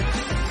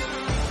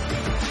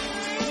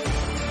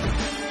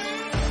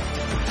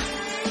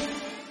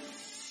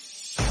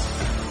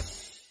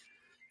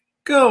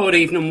Good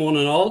evening, one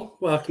and all.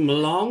 Welcome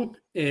along.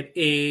 It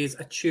is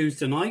a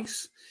Tuesday night.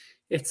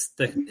 It's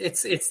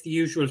the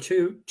usual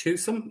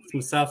twosome. It's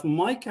myself and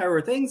Mike. How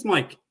are things,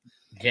 Mike?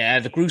 Yeah,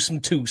 the gruesome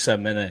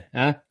twosome, innit?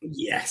 Huh?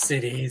 Yes,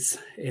 it is.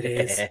 It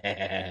is.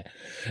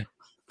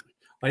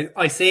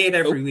 I say it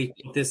every week.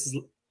 But this is.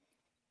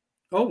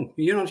 Oh,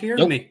 you're not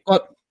hearing me.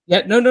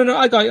 Yeah, no.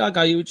 I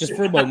got you. Just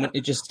for a moment,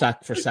 it just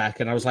stuck for a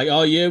second. I was like,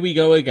 "Oh, here we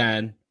go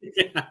again."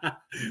 Yeah,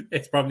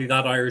 it's probably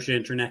that Irish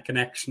internet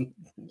connection.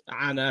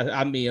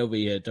 And me over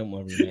here. Don't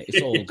worry, mate.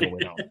 It's all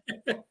going on.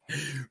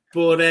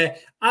 But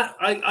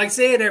I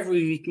say it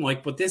every week,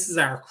 Mike. But this is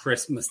our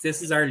Christmas.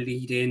 This is our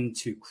lead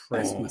into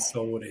Christmas.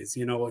 So it is.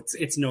 You know,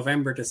 it's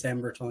November,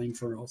 December time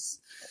for us.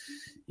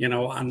 You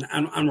know, and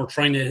we're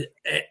trying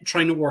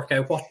to work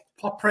out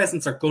what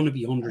presents are going to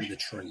be under the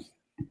tree.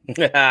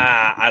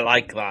 I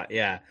like that.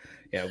 Yeah.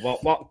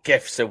 What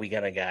gifts are we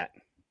gonna get?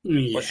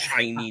 Yeah. What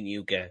shiny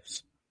new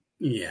gifts?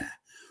 Yeah.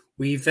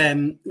 We've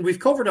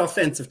covered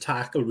offensive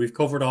tackle. We've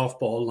covered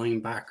off-ball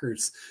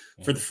linebackers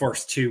for the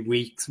first 2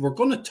 weeks. We're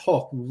going to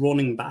talk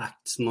running back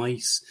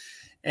tonight.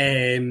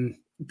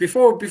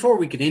 Before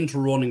we get into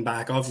running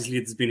back, obviously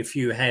there's been a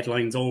few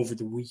headlines over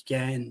the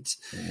weekend.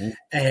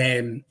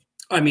 I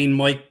mean,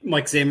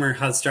 Mike Zimmer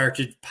has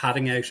started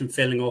padding out and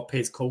filling up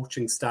his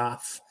coaching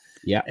staff.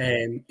 Yeah.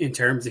 In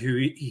terms of who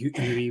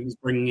he was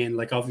bringing in,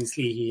 like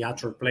obviously he had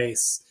to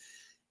replace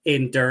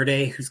in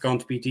Durday, who's going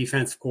to be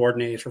defensive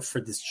coordinator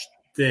for the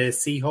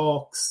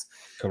Seahawks.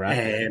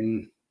 Correct.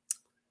 I'm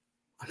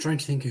trying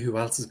to think of who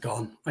else is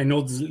gone. I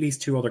know there's at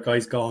least 2 other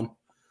guys gone.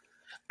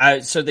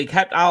 So they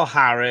kept Al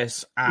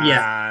Harris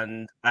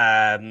and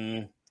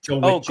Joe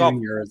Wick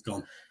Jr. is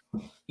gone.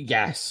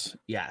 Yes.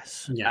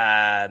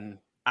 Yeah.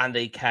 And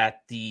they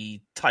kept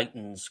the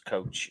Titans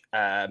coach.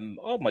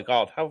 Oh my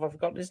God, how have I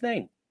forgotten his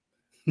name?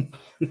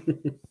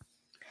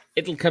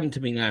 It'll come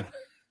to me now.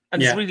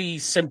 And it's a really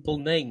simple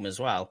name as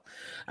well.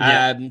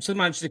 So they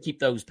managed to keep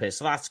those players.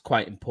 So that's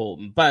quite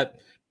important. But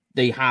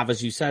they have,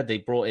 as you said, they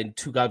brought in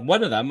 2 guys.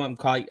 One of them I'm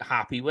quite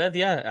happy with.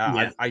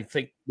 I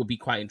think would be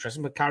quite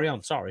interesting. But carry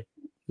on. Sorry.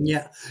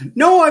 Yeah.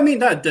 No, I mean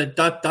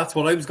that's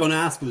what I was going to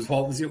ask was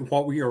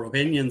what were your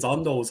opinions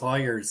on those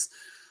hires?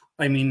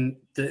 I mean,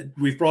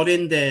 we've brought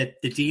in the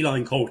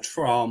D-line coach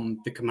from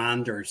the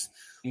Commanders.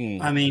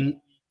 I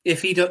mean,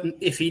 if he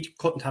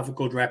couldn't have a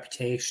good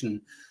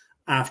reputation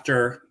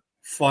after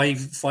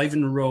five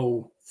in a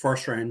row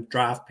first round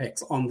draft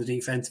picks on the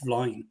defensive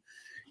line,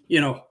 you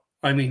know,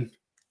 I mean,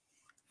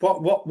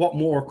 what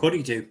more could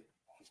he do?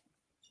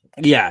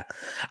 Yeah,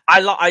 I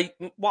like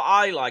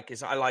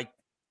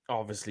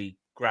obviously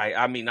Greg.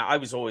 I mean, I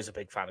was always a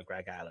big fan of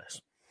Greg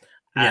Ellis.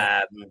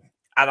 Yeah.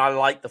 And I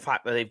like the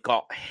fact that they've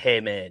got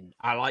him in.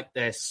 I like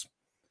this.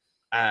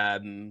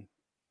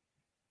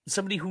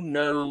 Somebody who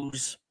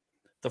knows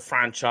the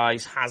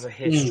franchise, has a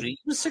history, he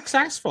was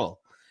successful.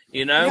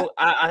 You know,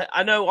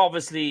 I know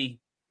obviously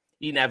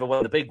he never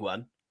won the big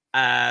one.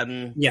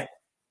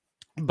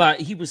 But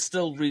he was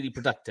still really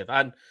productive.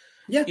 And,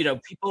 you know,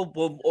 people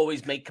will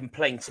always make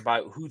complaints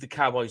about who the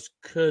Cowboys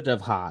could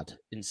have had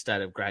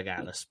instead of Greg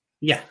Ellis.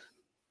 Yeah.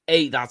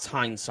 A, that's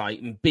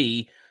hindsight. And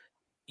B,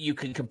 you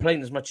can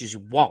complain as much as you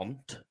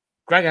want.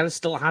 Greg Ellis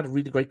still had a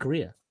really great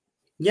career.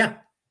 Yeah.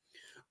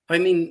 I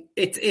mean,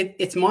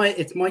 it's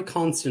my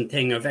constant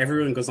thing of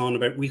everyone goes on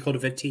about we could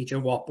have had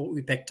TJ Watt, but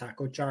we picked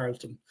Taco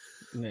Charlton.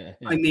 Yeah.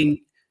 I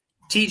mean,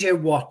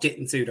 TJ Watt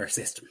didn't suit our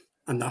system,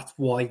 and that's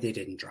why they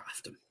didn't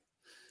draft him.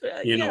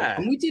 You know,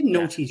 and we didn't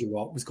know TJ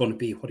Watt was going to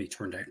be what he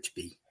turned out to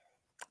be.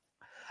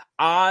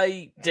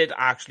 I did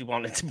actually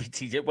want it to be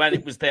TJ. When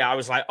it was there, I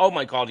was like, oh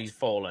my God, he's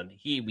fallen.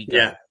 Here we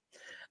go.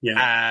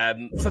 Yeah.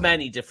 For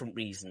many different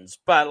reasons.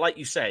 But like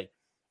you say,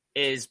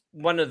 is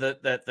one of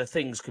the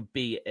things could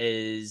be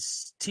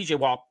is TJ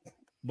Watt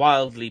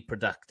wildly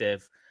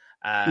productive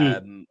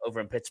over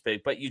in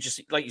Pittsburgh. But you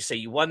just, like you say,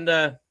 you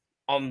wonder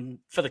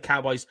for the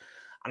Cowboys,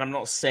 and I'm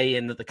not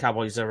saying that the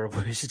Cowboys are a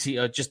worse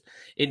team, just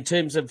in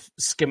terms of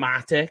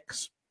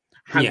schematics,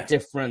 how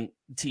different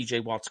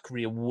TJ Watt's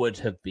career would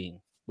have been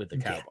with the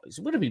Cowboys.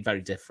 It would have been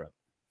very different.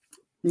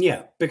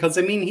 Yeah, because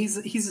I mean he's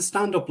a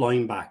stand-up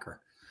linebacker.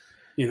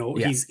 You know,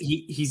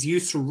 he's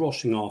used to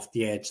rushing off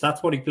the edge.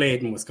 That's what he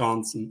played in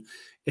Wisconsin.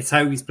 It's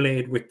how he's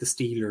played with the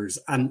Steelers.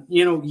 And,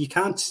 you know, you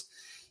can't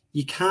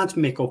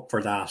make up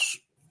for that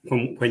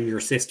when your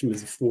system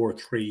is a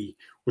 4-3,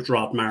 which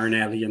Rod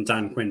Marinelli and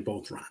Dan Quinn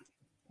both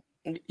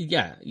ran.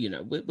 Yeah, you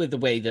know, with the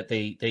way that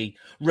they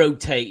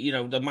rotate, you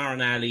know, the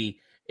Marinelli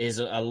is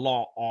a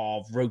lot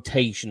of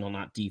rotation on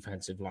that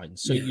defensive line.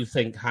 So you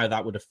think how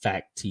that would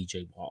affect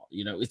TJ Watt.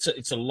 You know,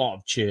 it's a lot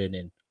of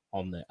churning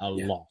on there, a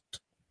lot.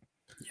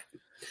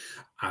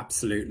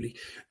 Absolutely.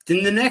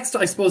 Then the next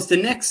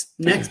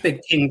big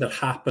thing that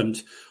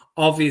happened,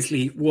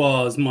 obviously,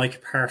 was Micah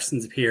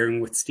Parsons appearing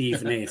with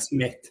Stephen A.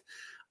 Smith.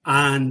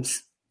 And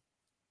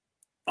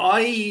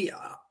I'm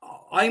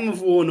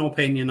of one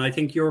opinion. I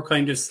think you're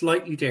kind of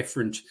slightly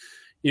different,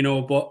 you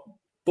know, but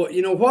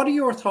you know, what are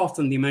your thoughts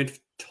on the amount of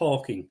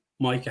talking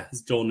Micah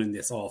has done in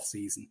this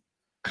offseason?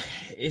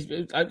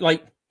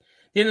 Like,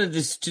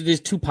 There's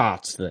two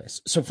parts to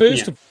this. So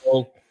first of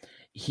all,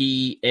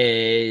 he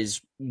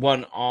is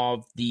one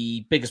of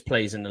the biggest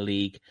players in the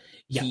league.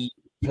 Yeah. He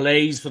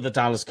plays for the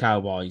Dallas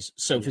Cowboys.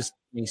 So for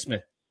Stephen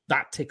Smith,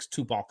 that ticks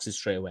two boxes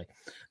straight away.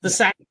 The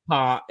second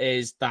part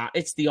is that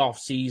it's the off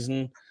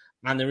season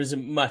and there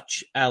isn't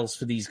much else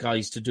for these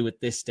guys to do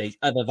at this stage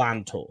other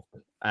than talk.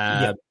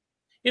 They're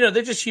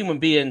just human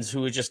beings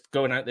who are just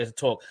going out there to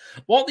talk.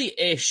 What the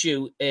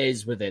issue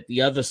is with it,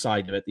 the other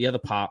side of it, the other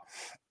part,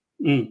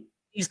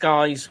 these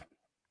guys,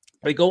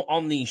 they go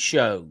on these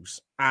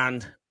shows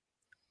and,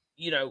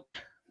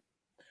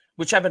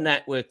 whichever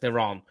network they're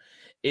on,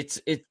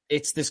 it's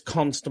this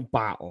constant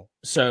battle.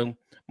 So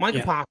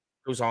Micah Parsons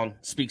goes on,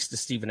 speaks to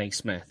Stephen A.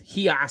 Smith.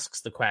 He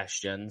asks the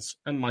questions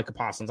and Micah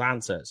Parsons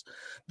answers.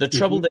 The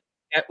trouble that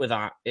you get with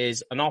that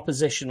is an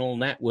oppositional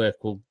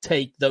network will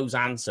take those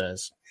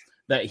answers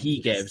that he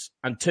gives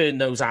and turn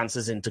those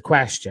answers into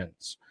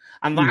questions.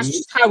 And that's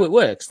just how it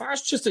works.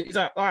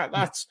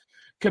 That's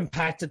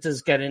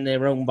competitors getting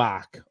their own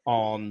back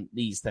on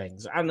these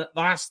things. And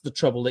that's the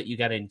trouble that you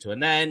get into.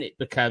 And then it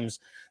becomes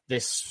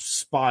this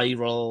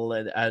spiral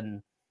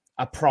and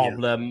a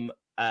problem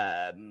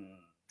that,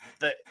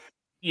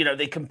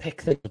 they can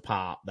pick things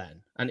apart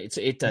then. And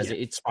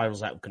it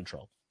spirals out of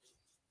control.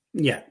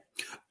 Yeah.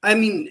 I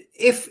mean,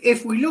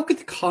 if we look at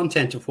the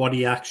content of what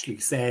he actually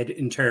said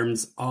in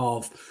terms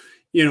of,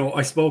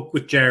 I spoke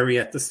with Jerry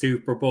at the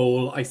Super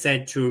Bowl. I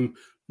said to him,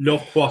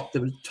 look what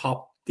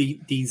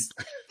these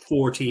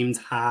four teams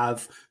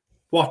have,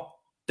 what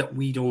that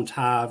we don't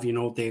have.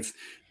 They've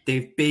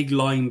big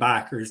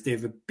linebackers, they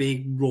have a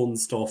big run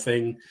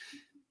stuffing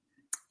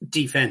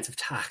defensive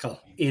tackle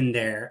in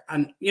there.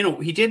 And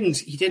he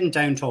didn't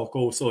down talk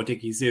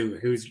Diggy Zoo,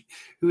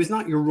 who is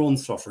not your run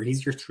stuffer,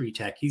 he's your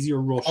 3-tech, he's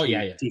your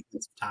rushing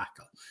defensive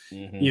tackle.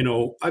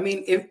 I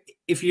mean,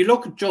 if you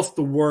look at just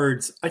the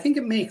words, I think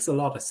it makes a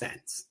lot of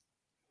sense.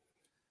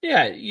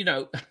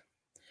 I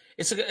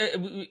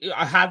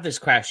had this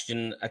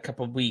question a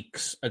couple of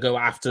weeks ago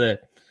after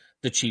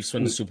the Chiefs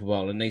won the Super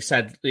Bowl, and they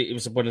said it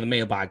was one of the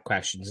mailbag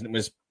questions, and it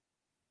was,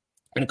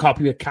 in a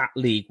copycat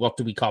league, what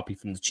do we copy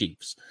from the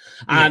Chiefs?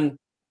 And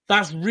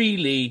that's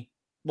really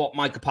what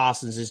Micah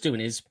Parsons is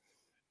doing, is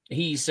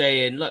he's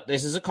saying, look,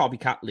 this is a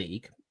copycat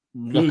league.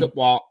 Look at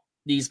what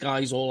these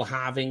guys all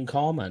have in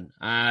common.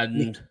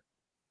 And,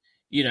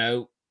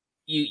 you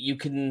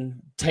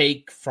can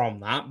take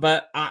from that.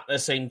 But at the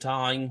same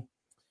time,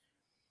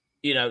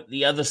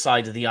 the other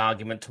side of the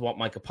argument to what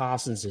Micah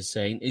Parsons is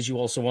saying is you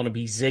also want to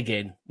be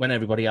zigging when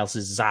everybody else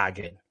is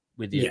zagging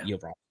with your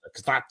roster,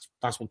 because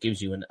that's what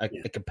gives you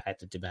a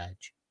competitive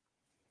edge.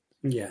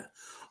 Yeah.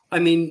 I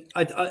mean,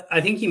 I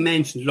think he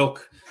mentioned,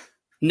 look,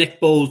 Nick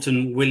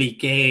Bolton, Willie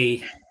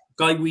Gay,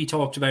 guy we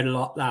talked about a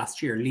lot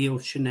last year, Leo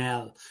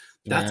Chanel.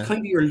 That's kind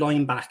of your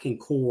linebacking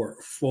core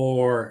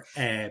for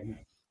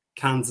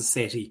Kansas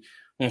City.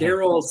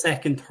 They're all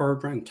second,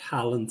 third round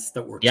talents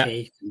that were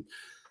taken.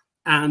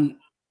 And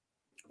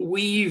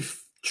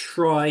we've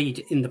tried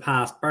in the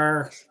past,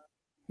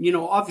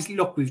 obviously,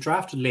 look, we've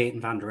drafted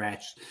Leighton Van Der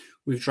Esch,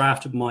 we've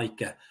drafted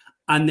Micah,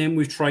 and then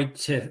we've tried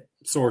to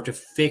sort of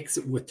fix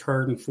it with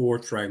third and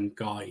fourth round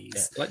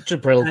guys. Like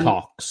Jabril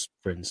Cox,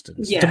 for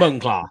instance. Damone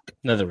Clark,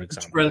 another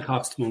example. Jabril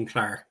Cox, Damone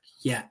Clark,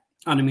 yeah.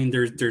 And I mean,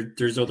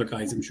 there's other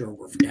guys I'm sure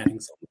we're forgetting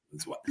some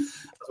as well.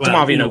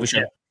 Marvin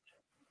Overshaw.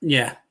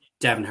 Yeah,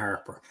 Devin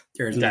Harper.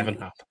 There's Devin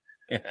Harper.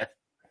 Yeah.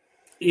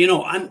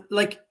 And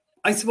like,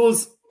 I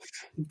suppose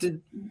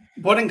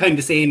what I'm kind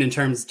of saying in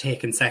terms of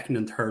taking second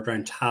and third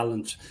round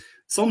talent,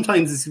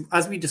 sometimes,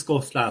 as we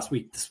discussed last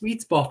week, the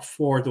sweet spot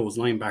for those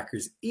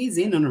linebackers is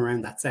in and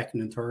around that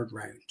second and third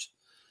round.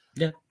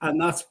 Yeah.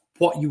 And that's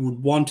what you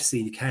would want to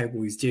see the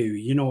Cowboys do.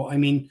 I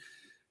mean,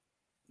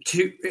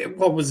 2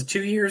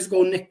 years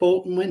ago Nick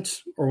Bolton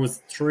went, or was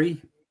it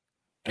 3?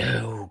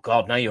 Oh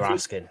God, now you're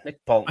asking.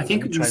 Nick Bolton. I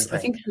think it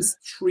was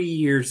 3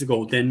 years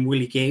ago. Then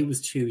Willie Gay was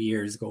 2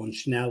 years ago, and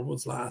Chanel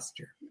was last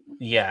year.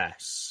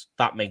 Yes,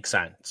 that makes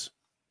sense.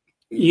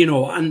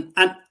 And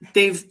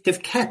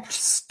they've kept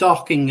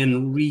stocking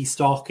and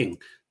restocking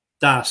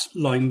that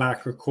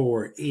linebacker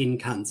core in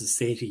Kansas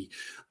City,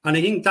 and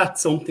I think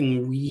that's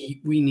something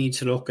we need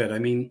to look at. I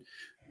mean,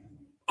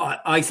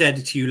 I said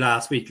it to you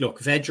last week. Look,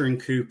 if Edgerrin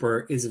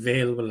Cooper is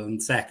available in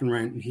the second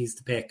round and he's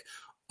the pick,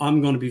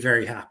 I'm going to be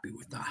very happy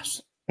with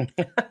that. And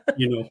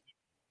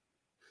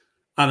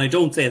I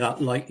don't say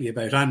that lightly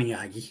about any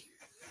Aggie.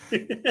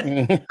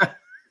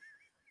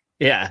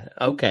 Yeah.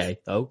 Okay.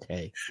 But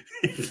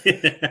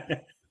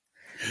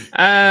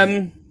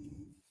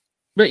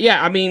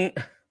yeah, I mean,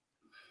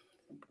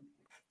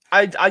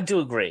 I do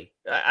agree,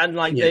 and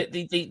like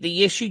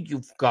the issue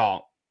you've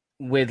got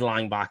with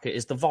linebacker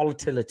is the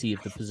volatility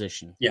of the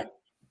position. Yeah,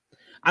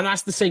 and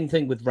that's the same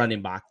thing with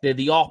running back. They're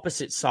the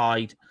opposite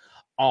side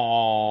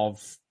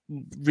of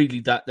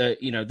really that. The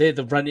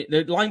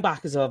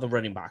linebackers are the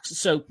running backs,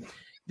 so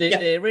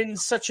they're in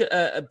such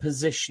a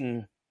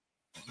position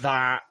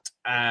that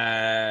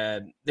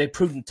they're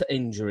prone to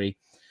injury.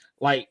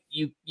 Like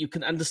you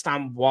can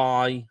understand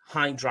why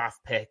high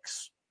draft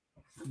picks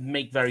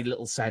make very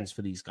little sense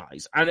for these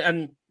guys.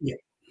 And Yeah.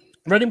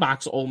 running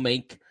backs all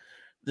make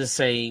the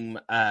same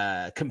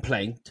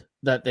complaint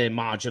that they're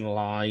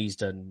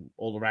marginalized and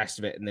all the rest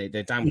of it, and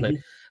they're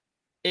downplayed.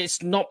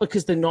 It's not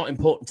because they're not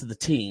important to the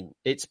team.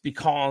 It's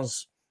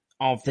because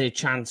of their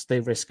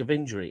risk of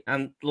injury.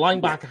 And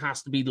linebacker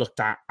has to be looked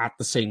at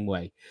the same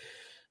way.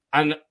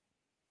 And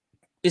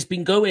it's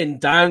been going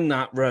down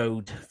that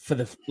road for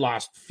the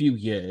last few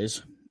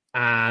years.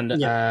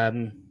 And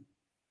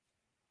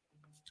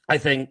I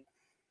think,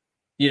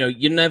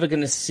 you're never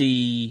going to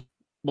see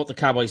what the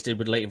Cowboys did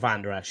with Leighton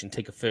Vander Esch and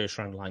take a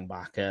first-round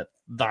linebacker.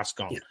 That's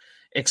gone. Yeah.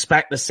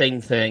 Expect the same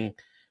thing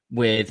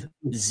with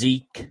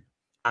Zeke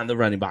and the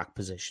running back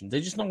position. They're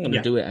just not going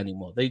to do it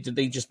anymore. They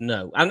just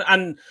know. And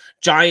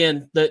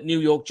the New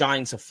York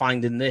Giants are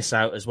finding this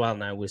out as well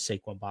now with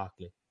Saquon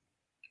Barkley.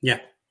 Yeah,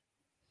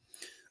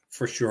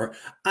 for sure.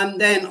 And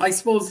then I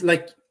suppose,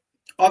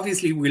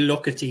 obviously we'll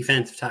look at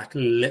defensive tackle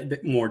in a little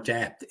bit more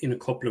depth in a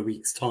couple of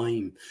weeks'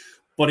 time.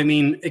 But I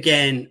mean,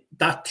 again,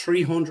 that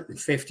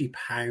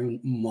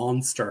 350-pound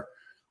monster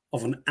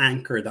of an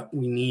anchor that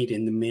we need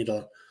in the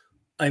middle.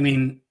 I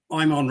mean,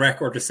 I'm on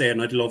record to saying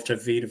I'd love to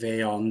have Vita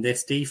Vea on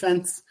this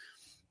defense,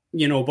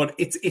 but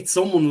it's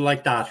someone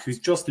like that who's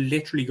just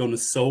literally going to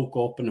soak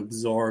up and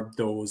absorb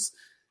those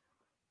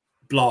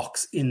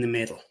blocks in the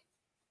middle.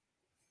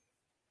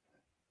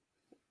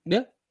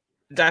 Yeah,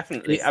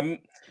 definitely.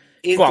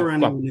 Is there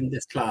anyone in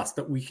this class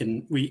that we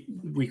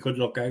could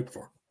look out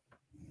for?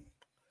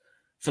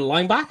 For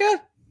linebacker?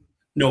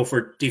 No,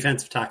 for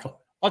defensive tackle.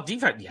 Oh,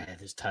 defense. Yeah,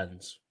 there's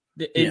tons.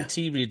 The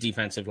interior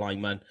defensive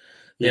lineman.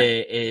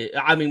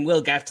 I mean,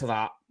 we'll get to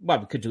that. Well,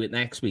 we could do it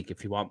next week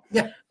if you want.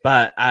 Yeah.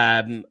 But,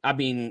 I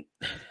mean,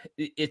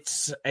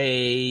 there's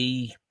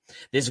a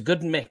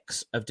good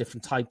mix of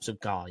different types of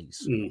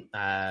guys.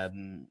 A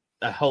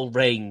whole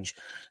range.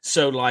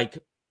 So,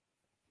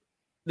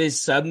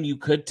 there's some you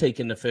could take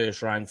in the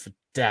first round for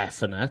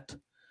definite.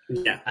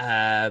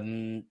 Yeah.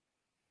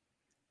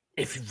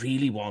 If you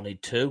really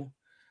wanted to.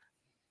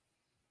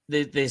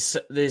 There's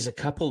a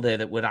couple there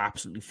that would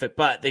absolutely fit,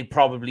 but they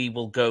probably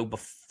will go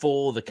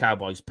before the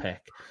Cowboys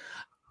pick.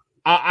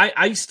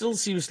 I still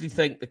seriously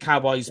think the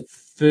Cowboys'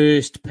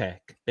 first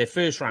pick, their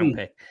first round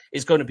pick,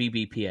 is going to be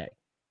BPA,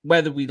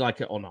 whether we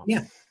like it or not.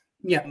 Yeah.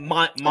 Yeah.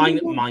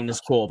 Minus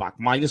quarterback.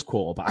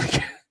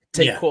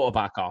 Take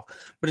quarterback off.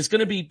 But it's going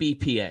to be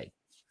BPA.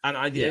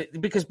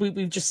 And because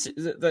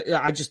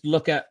I just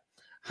look at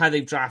how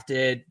they've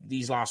drafted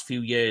these last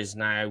few years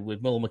now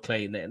with Will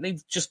McClay there, and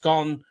they've just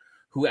gone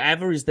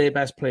whoever is their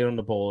best player on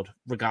the board,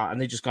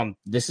 and they've just gone,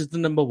 this is the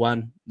number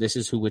one, this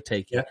is who we're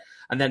taking. Yeah.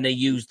 And then they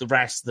use the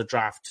rest of the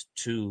draft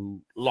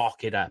to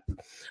lock it up.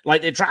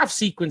 Their draft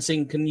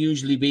sequencing can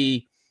usually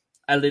be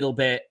a little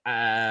bit,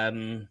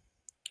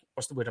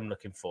 what's the word I'm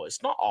looking for?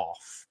 It's not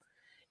off.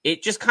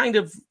 It just kind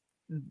of,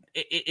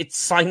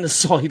 it's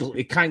sinusoidal.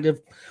 It kind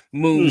of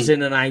moves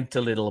in and out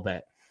a little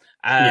bit.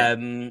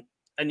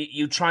 And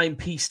you try and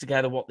piece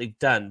together what they've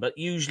done, but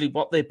usually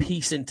what they're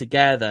piecing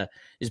together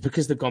is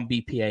because they've gone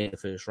BPA in the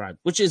first round,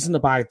 which isn't a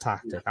bad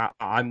tactic.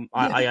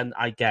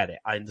 I get it.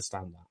 I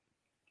understand that.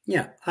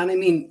 Yeah, and I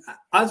mean,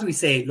 as we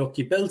say, look,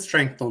 you build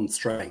strength on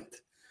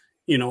strength,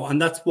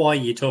 and that's why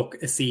you took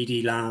a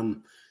CeeDee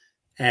Lamb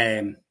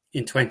in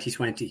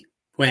 2020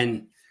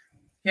 when,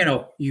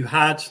 you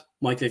had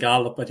Michael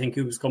Gallup, I think,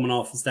 who was coming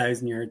off his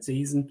 1,000-yard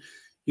season.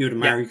 You had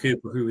Amari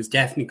Cooper, who was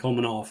definitely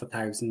coming off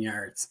 1,000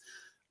 yards.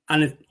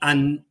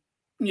 And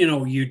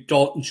you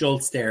Dalton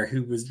Schultz there,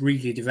 who was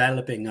really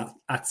developing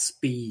at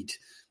speed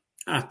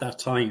at that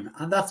time,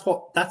 and that's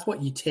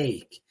what you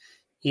take.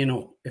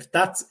 If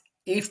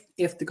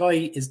the guy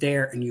is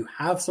there and you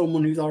have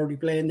someone who's already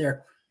playing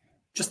there,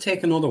 just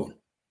take another one.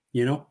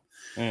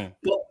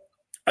 But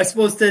I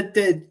suppose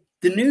the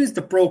news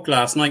that broke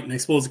last night, and I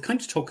suppose it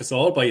kind of took us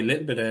all by a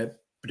little bit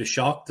of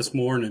shock this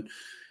morning.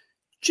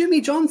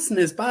 Jimmy Johnson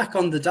is back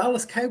on the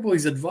Dallas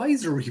Cowboys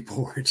advisory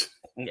board.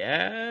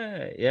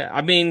 Yeah.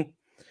 I mean,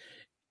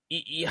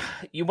 you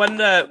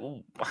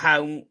wonder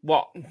how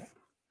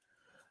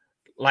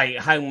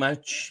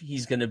much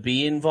he's going to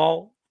be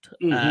involved.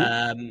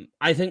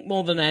 I think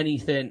more than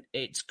anything,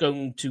 it's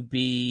going to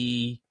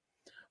be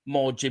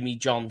more Jimmy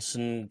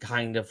Johnson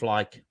kind of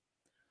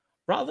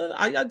rather,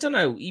 I don't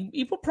know,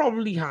 he will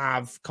probably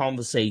have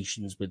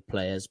conversations with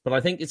players, but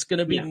I think it's going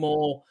to be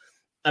more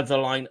of the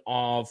line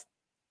of,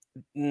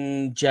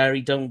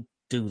 Jerry, don't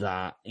do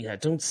that. Yeah,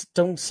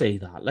 don't say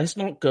that. Let's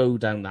not go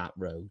down that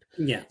road.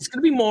 Yeah. It's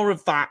going to be more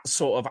of that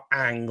sort of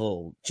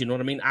angle. Do you know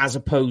what I mean? As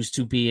opposed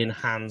to being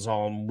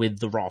hands-on with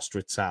the roster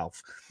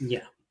itself.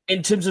 Yeah.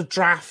 In terms of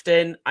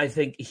drafting, I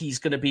think he's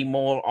going to be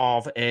more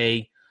of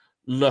a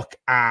look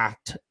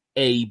at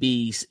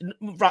ABs.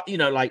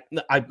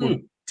 I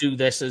would do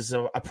this as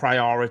a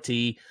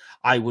priority.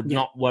 I would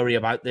not worry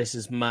about this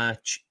as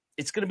much.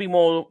 It's going to be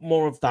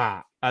more of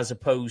that as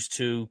opposed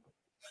to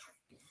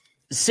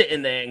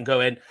sitting there and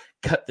going,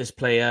 cut this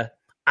player,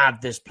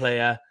 add this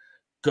player,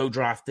 go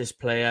draft this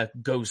player,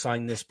 go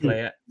sign this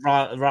player,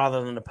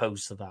 rather than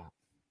opposed to that.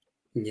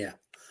 Yeah.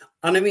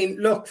 And I mean,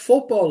 look,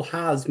 football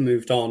has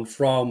moved on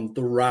from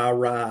the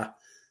rah-rah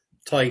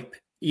type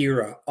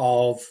era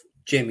of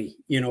Jimmy,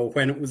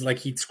 when it was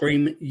like you'd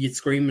scream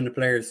in the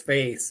player's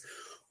face,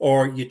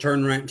 or you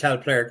turn around and tell a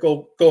player,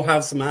 go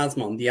have some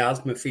asthma on the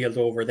asthma field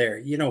over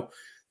there.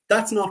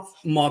 That's not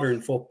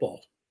modern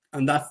football,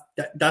 and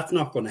that's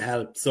not going to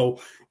help.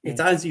 So it's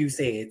as you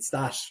say, it's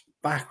that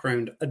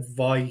background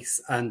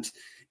advice, and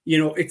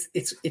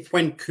it's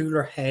when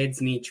cooler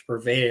heads need to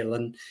prevail,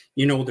 and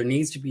there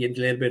needs to be a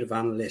little bit of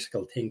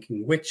analytical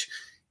thinking, which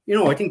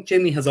I think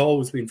Jimmy has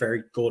always been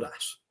very good at.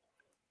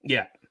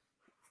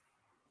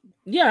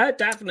 Yeah,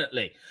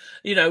 definitely.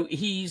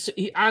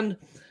 And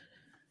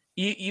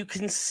you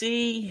can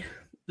see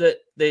that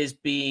there's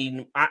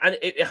been, and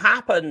it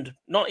happened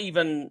not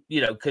even,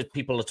 because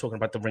people are talking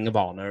about the Ring of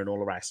Honor and all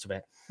the rest of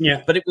it.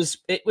 Yeah. But it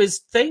was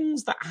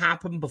things that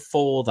happened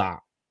before that,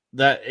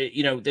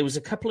 there was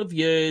a couple of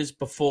years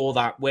before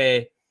that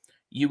where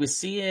you were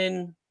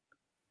seeing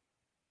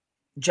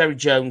Jerry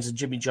Jones and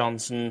Jimmy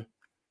Johnson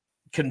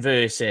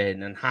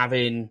conversing and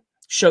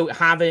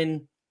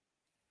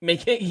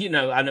making,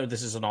 I know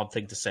this is an odd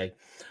thing to say,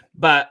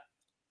 but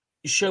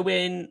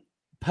showing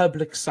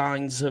public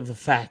signs of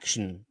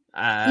affection.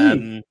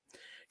 And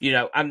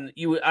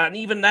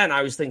even then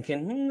I was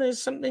thinking,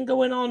 there's something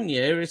going on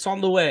here. It's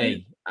on the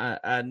way.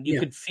 And you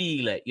could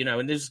feel it,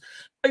 and there's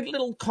like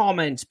little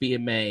comments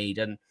being made,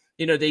 and,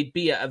 they'd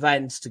be at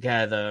events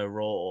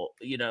together or,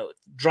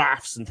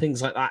 drafts and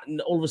things like that.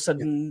 And all of a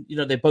sudden,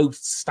 they're both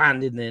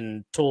standing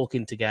and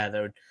talking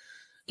together.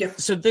 Yeah.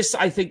 So this,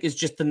 I think, is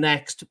just the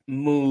next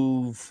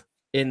move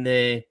in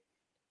the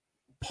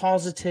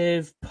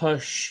positive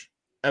push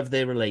of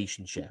their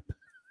relationship.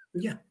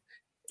 Yeah,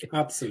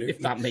 absolutely. If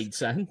that made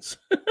sense.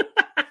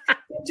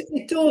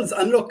 It does.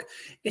 And look,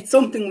 it's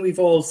something we've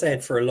all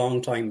said for a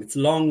long time. It's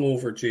long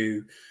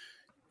overdue.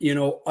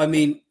 I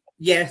mean,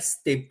 yes,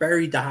 they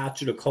buried the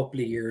hatchet a couple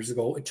of years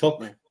ago. It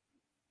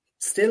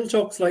still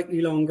took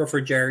slightly longer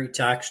for Jerry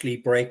to actually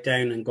break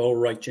down and go,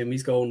 right,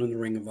 Jimmy's going in the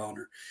Ring of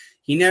Honor.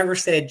 He never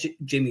said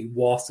Jimmy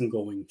wasn't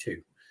going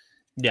to.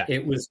 Yeah.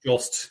 It was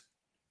just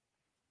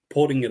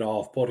putting it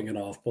off.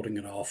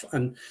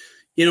 And,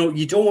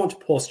 you don't want to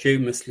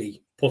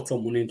posthumously put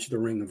someone into the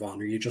Ring of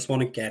Honor. You just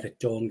want to get it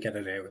done, get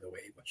it out of the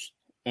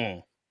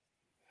way.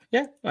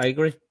 Yeah, I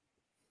agree.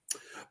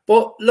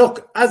 But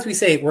look, as we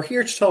say, we're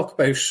here to talk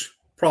about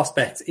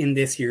prospects in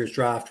this year's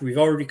draft. We've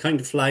already kind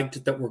of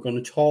flagged that we're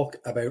going to talk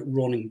about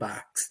running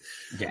backs.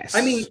 Yes.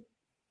 I mean,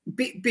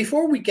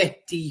 before we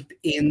get deep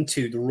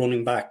into the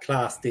running back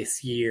class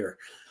this year,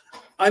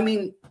 I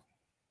mean,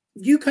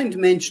 you kind of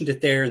mentioned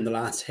it there in the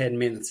last 10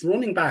 minutes.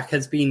 Running back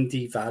has been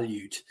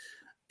devalued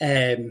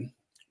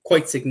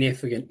quite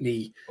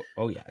significantly.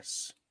 Oh,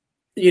 yes.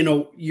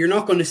 You're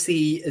not going to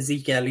see a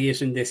Zeke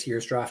Elliott in this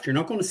year's draft. You're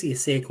not going to see a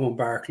Saquon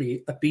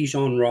Barkley, a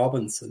Bijan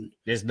Robinson,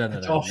 there's none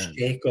of Josh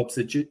Jacobs,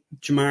 a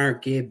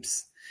Jamar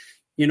Gibbs.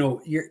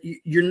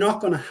 You're not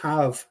going to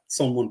have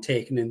someone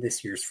taken in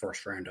this year's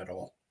first round at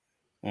all.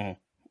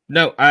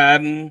 No,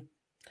 right.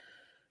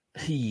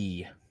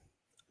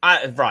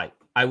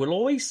 I will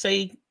always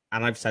say,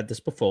 and I've said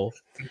this before,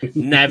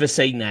 never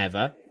say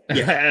never.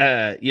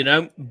 Yeah.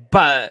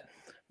 But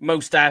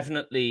most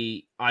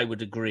definitely, I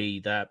would agree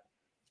that,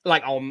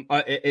 like,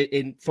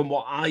 from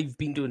what I've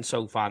been doing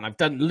so far, and I've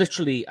done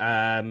literally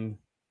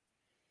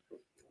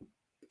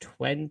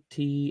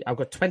 20. I've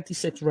got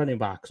 26 running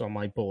backs on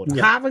my board.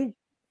 Yeah. I haven't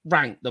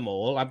ranked them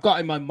all. I've got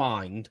in my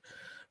mind,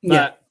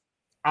 but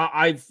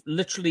I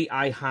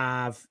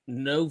have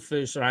no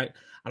first round,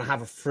 and I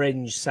have a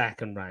fringe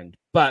second round.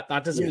 But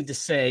that doesn't mean to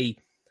say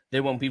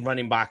there won't be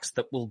running backs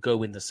that will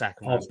go in the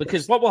second round,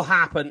 because what will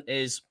happen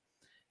is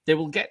they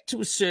will get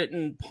to a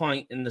certain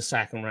point in the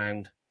second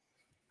round,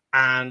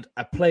 and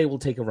a player will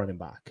take a running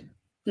back.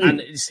 And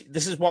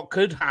this is what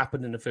could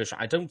happen in the first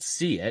round. I don't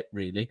see it,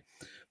 really,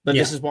 but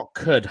this is what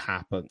could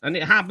happen. And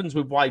it happens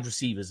with wide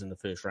receivers in the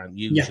first round,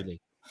 usually.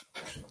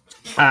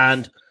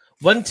 And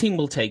one team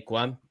will take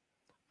one,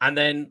 and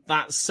then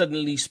that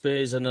suddenly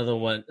spurs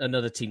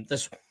another team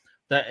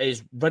that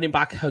is running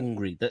back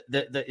hungry,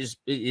 that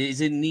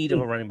is in need of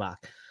a running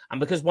back. And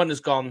because one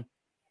has gone,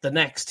 the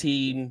next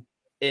team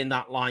in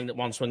that line that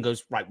wants one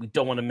goes, right, we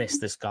don't want to miss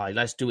this guy.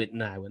 Let's do it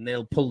now. And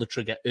they'll pull the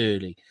trigger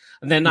early.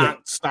 And then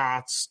that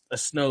starts a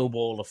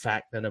snowball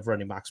effect then of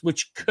running backs,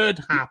 which could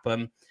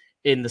happen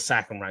in the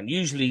second round.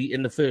 Usually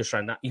in the first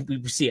round,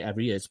 we see it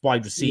every year. It's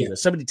wide receiver.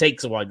 Somebody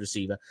takes a wide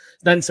receiver.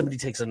 Then somebody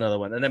takes another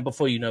one. And then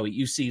before you know it,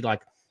 you see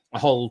like a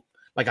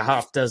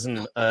half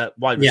dozen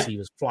wide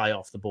receivers fly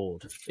off the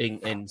board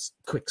in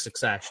quick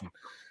succession.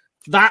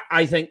 That,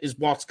 I think, is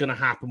what's going to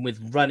happen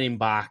with running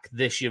back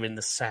this year in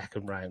the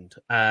second round.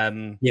 I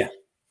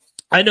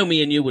know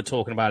me and you were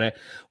talking about it.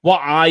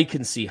 What I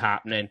can see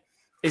happening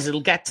is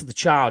it'll get to the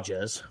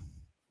Chargers,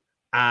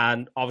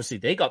 and obviously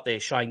they got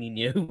their shiny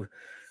new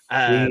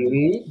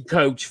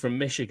coach from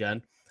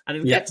Michigan, and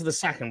it'll get to the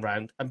second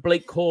round, and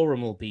Blake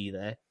Corum will be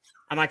there.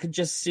 And I can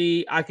just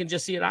see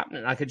it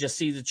happening. I could just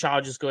see the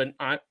Chargers going,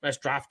 all right, let's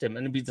draft him.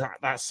 And it'll be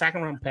that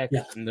second round pick,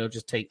 and they'll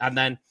just take. And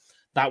then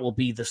that will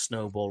be the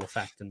snowball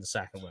effect in the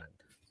second round.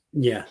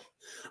 Yeah.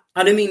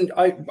 And I mean,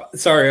 I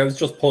was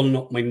just pulling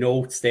up my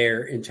notes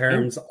there in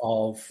terms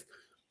of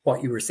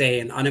what you were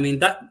saying. And I mean,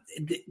 that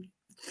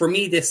for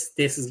me, this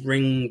is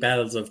ringing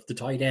bells of the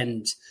tight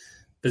end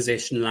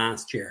position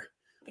last year.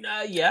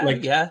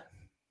 Yeah.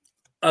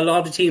 A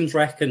lot of teams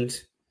reckoned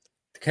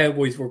the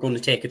Cowboys were going to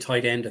take a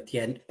tight end at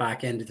the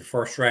back end of the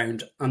first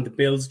round, and the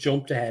Bills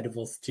jumped ahead of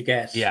us to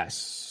get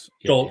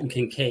Dalton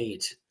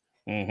Kincaid.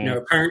 Mm-hmm. Now,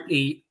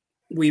 apparently,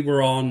 we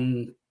were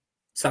on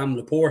Sam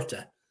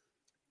Laporta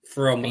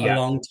from a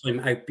long time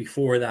out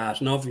before that,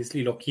 and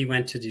obviously, look, he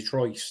went to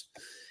Detroit.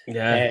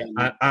 Yeah,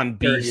 and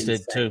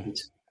beasted too.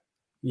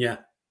 Yeah,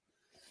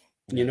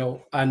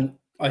 and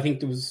I think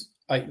there was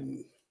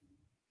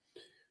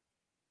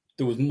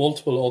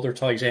multiple other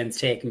tight ends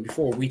taken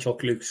before we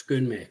took Luke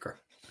Schoonmaker.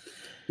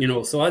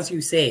 So as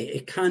you say,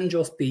 it can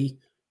just be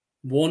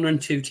one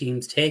and two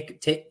teams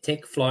take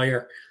a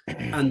flyer,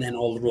 and then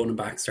all the running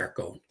backs start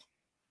going.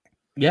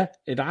 Yeah,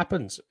 it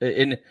happens.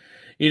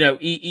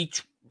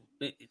 Each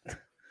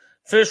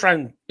first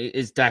round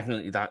is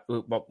definitely that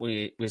what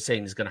we're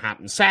saying is going to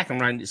happen.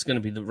 Second round is going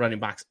to be the running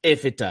backs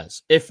if it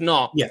does. If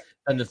not,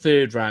 then the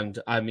third round,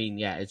 I mean,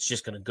 it's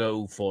just going to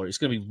go for it. It's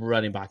going to be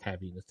running back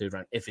heavy in the third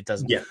round if it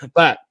doesn't. Yeah.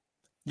 But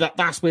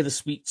that's where the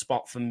sweet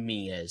spot for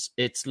me is.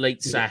 It's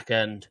late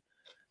second,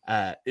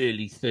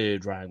 early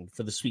third round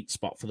for the sweet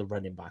spot for the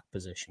running back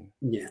position.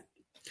 Yeah.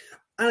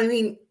 And I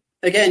mean,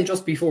 again,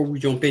 just before we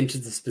jump into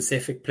the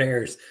specific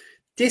players,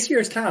 this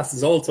year's class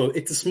is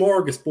it's a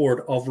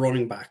smorgasbord of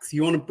running backs.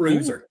 You want a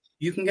bruiser,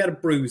 you can get a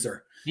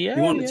bruiser. Yeah,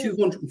 you want a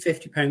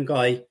 250-pound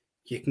guy,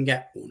 you can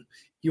get one.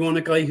 You want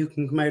a guy who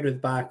can come out of the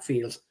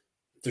backfield,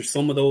 there's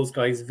some of those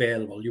guys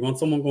available. You want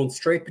someone going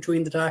straight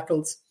between the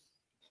tackles,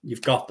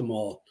 you've got them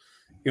all.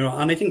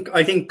 And I think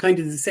kind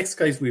of the six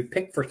guys we've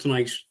picked for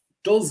tonight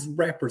does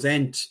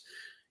represent,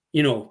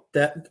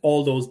 that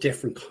all those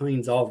different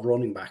kinds of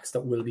running backs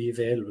that will be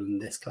available in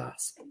this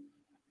class.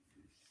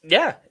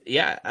 Yeah.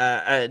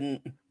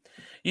 And,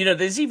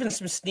 there's even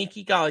some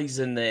sneaky guys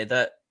in there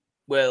that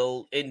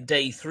will, in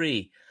day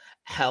 3,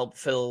 help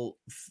fill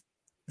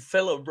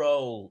a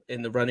role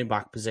in the running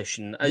back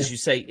position, as you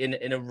say,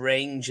 in a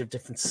range of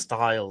different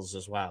styles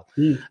as well.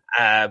 You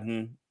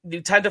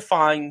tend to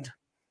find,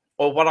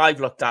 or what I've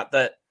looked at,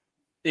 that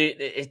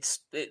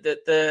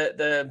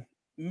the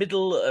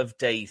middle of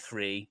day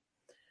 3,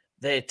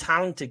 they're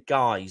talented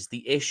guys.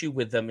 The issue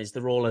with them is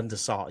they're all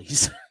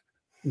undersized.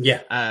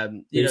 Yeah.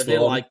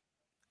 They're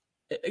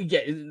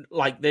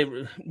like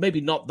they're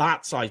maybe not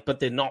that size, but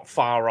they're not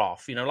far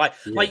off.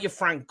 Like your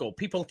Frank Gore.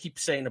 People keep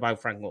saying about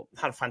Frank Gore,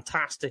 had a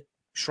fantastic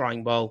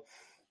Shrine Bowl,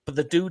 but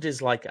the dude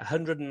is like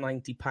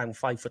 190 pound,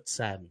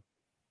 5'7".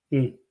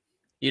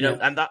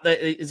 And that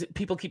is,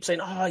 people keep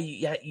saying, "Oh,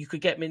 yeah, you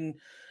could get him in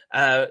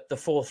the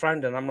 4th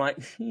round," and I'm like,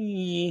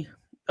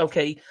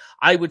 okay.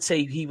 I would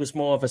say he was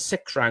more of a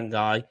 6th round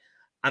guy.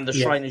 And the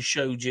Shriners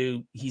showed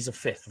you he's a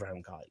 5th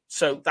round guy.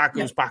 So that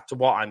goes back to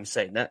what I'm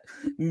saying. That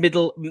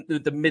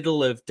the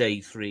middle of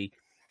day 3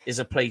 is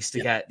a place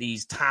to get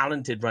these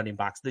talented running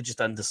backs. They're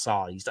just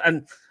undersized.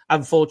 And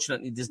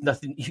unfortunately, there's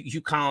nothing, you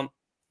can't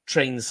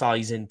train the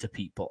size into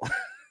people.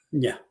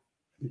 Yeah,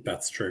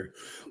 that's true.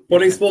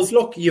 But I suppose,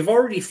 look, you've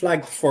already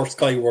flagged the first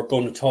guy we're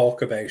going to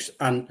talk about.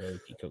 And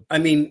I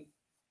mean,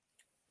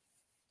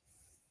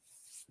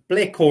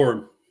 Blake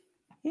Corum,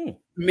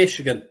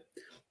 Michigan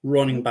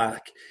running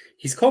back.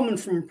 He's coming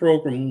from a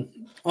program,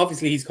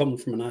 obviously he's coming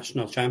from a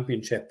national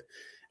championship.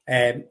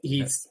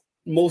 He's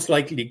most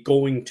likely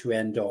going to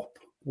end up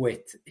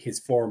with his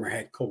former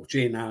head coach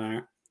in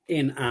Ann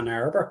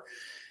Arbor.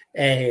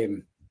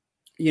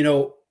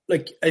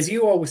 Like as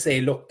you always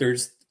say, look,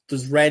 there's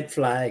red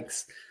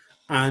flags,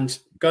 and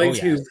guys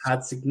who've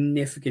had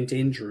significant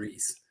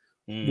injuries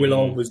will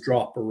always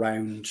drop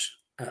around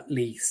at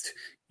least.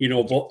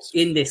 But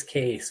in this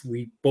case,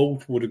 we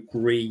both would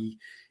agree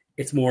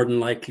it's more than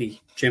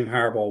likely Jim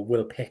Harbaugh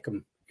will pick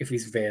him if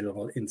he's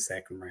available in the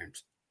 2nd round.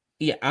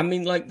 Yeah, I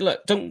mean, like,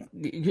 look,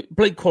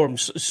 Blake Corum,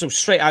 so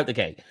straight out the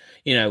gate,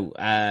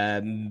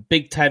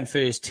 Big Ten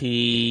first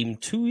team,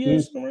 2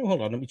 years in a row.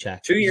 Hold on, let me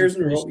check. 2 years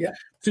in a row, yeah.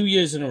 2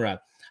 years in a row.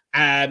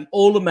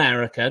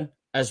 All-American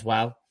as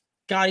well.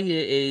 Guy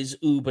is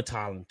uber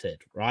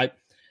talented, right?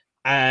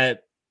 Now,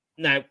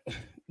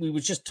 we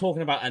were just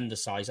talking about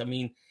undersize. I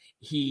mean,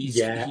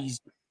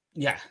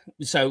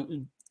 So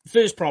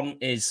first problem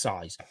is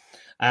size.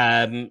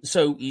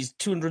 So he's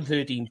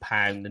 213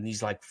 pounds and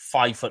he's like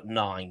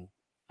 5'9",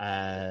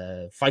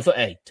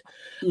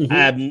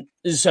 5'8".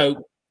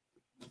 So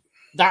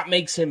that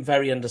makes him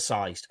very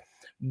undersized.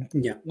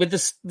 Yeah. With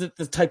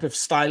the type of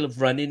style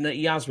of running that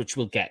he has, which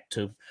we'll get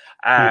to,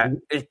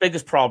 his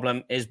biggest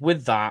problem is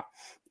with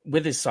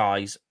his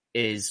size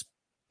is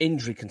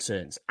injury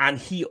concerns. And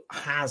he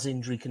has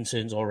injury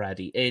concerns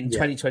already. In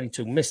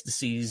 2022, missed the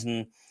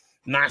season,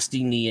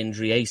 nasty knee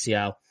injury,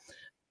 ACL.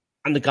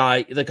 And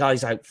the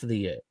guy's out for the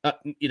year,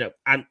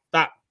 and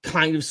that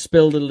kind of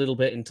spilled a little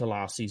bit into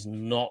last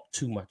season. Not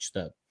too much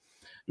though,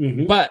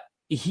 but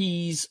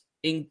he's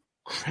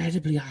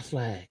incredibly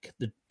athletic.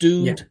 The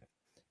dude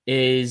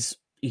is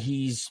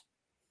he's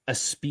a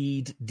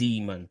speed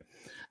demon.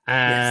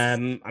 Yes.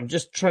 I'm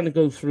just trying to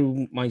go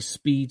through my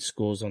speed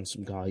scores on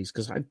some guys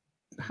because I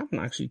haven't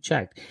actually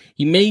checked.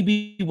 He may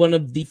be one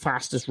of the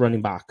fastest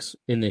running backs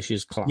in this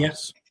year's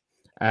class.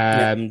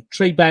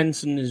 Trey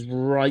Benson is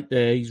right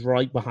there. He's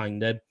right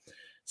behind him.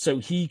 So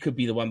he could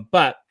be the one.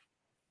 But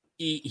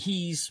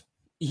he's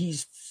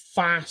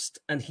fast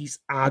and he's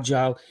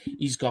agile.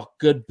 He's got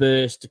good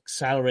burst,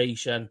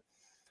 acceleration.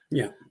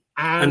 Yeah.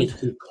 And he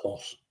can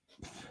cut.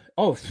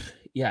 Oh,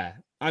 yeah.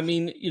 I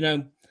mean,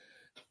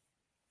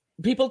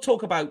 people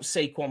talk about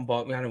Saquon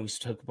Barkley. I know we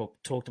talked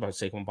about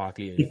Saquon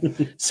Barkley.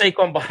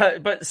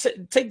 But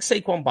take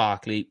Saquon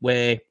Barkley,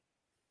 where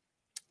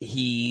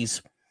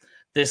he's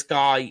this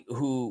guy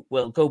who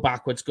will go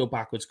backwards.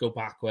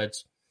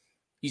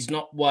 He's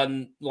not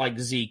one like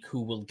Zeke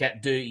who will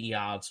get dirty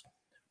yards.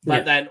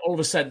 But then all of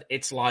a sudden,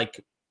 it's like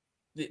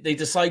they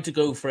decide to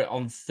go for it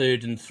on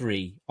 3rd and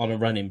 3 on a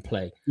running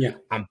play. Yeah.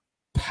 And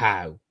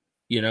pow.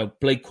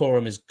 Blake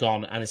Corum is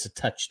gone and it's a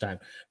touchdown.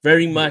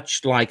 Very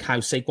much like how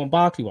Saquon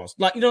Barkley was.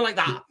 Like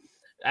that.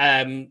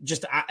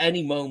 Just at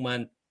any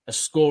moment, a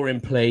scoring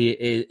play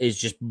is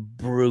just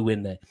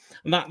brewing there.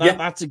 And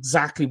that's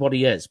exactly what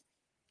he is.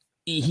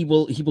 He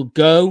will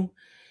go.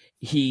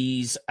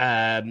 He's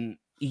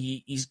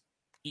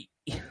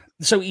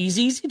so he's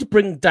easy to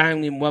bring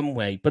down in one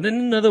way, but in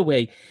another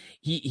way,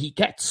 he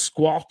gets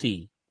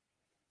squatty.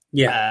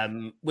 Yeah.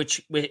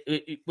 Which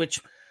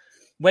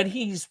when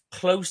he's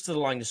close to the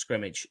line of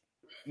scrimmage,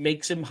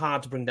 makes him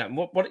hard to bring down.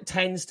 What it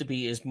tends to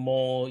be is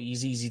more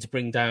he's easy to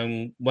bring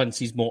down once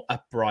he's more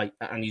upright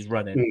and he's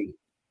running.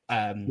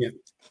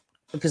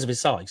 Because of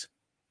his size.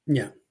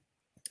 Yeah.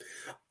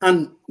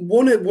 And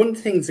one of the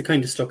things that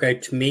kind of stuck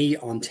out to me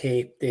on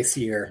tape this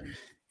year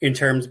in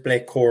terms of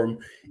Blake Corum,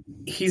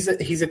 he's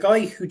a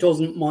guy who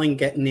doesn't mind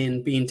getting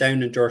in, being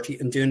down and dirty,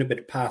 and doing a bit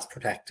of pass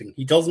protecting.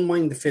 He doesn't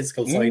mind the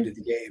physical side of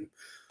the game.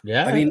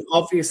 Yeah. I mean,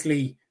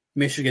 obviously,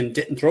 Michigan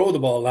didn't throw the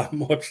ball that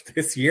much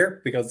this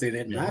year because they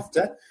didn't have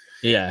to.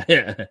 Yeah.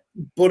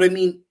 But I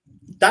mean,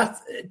 that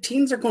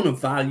teams are going to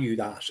value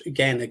that.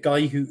 Again, a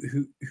guy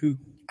who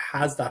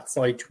has that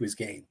side to his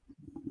game.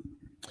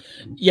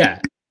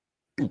 Yeah.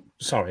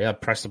 Sorry, I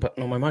pressed the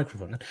button on my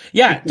microphone.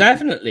 Yeah,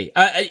 definitely.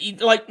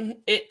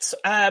 It's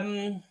how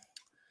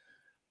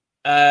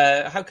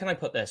can I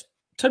put this?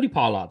 Tony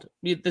Pollard.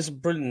 There's a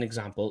brilliant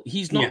example.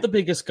 He's not the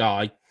biggest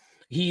guy.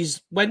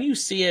 When you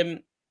see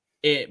him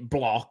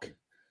block,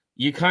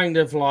 you kind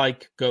of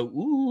like go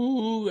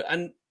ooh,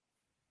 and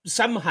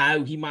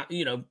somehow he might,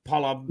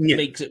 Pollard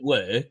makes it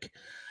work.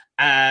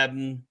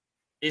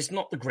 It's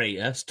not the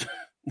greatest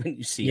when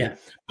you see it,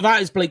 but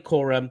that is Blake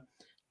Corum.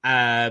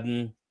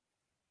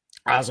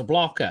 As a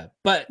blocker.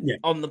 But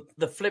on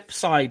the flip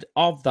side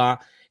of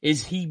that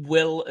is he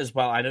will as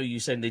well. I know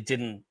you're saying they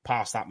didn't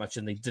pass that much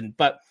and they didn't,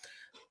 but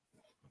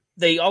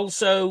they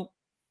also,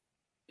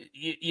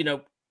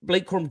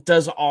 Blake Corum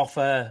does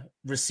offer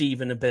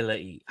receiving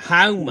ability.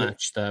 How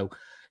much, though,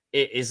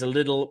 it is a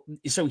little...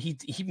 So he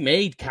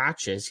made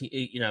catches. I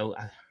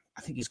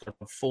think he's got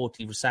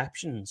 40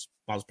 receptions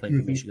while he's playing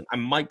for Michigan. I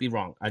might be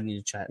wrong. I need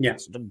to check.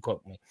 So don't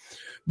quote me.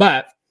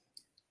 But...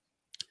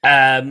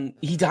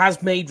 he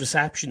has made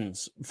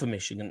receptions for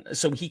Michigan,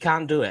 so he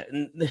can do it.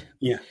 And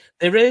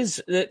there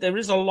is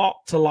a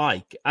lot to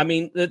like. I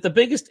mean, the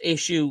biggest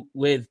issue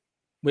with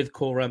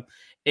Corum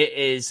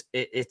it's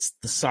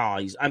the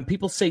size, and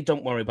people say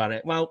don't worry about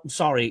it. Well,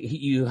 sorry,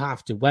 you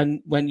have to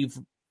when you've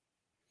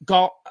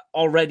got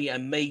already a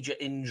major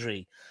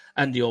injury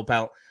under your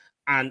belt,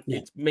 and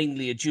it's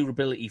mainly a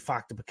durability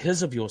factor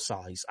because of your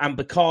size and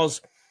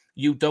because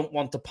you don't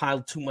want to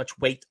pile too much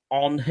weight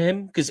on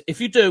him, because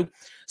if you do,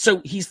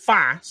 so he's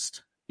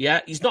fast,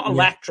 he's not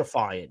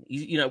electrifying.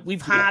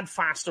 We've had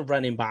faster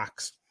running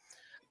backs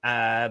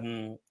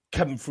come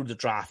through the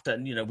draft,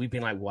 and we've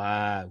been like,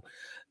 wow.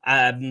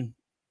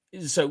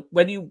 So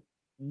when you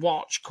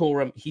watch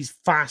Corum, he's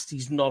fast.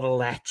 He's not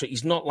electric.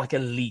 He's not like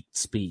elite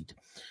speed,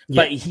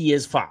 but he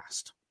is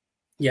fast.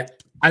 Yeah,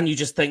 and you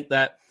just think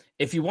that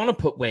if you want to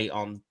put weight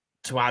on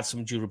to add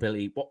some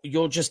durability,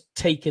 you're just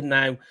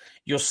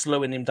you're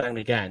slowing him down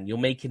again. You're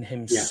making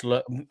him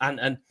slow.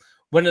 And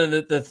one of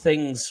the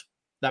things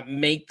that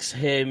makes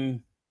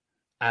him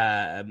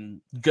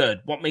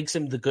good, what makes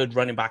him the good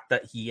running back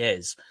that he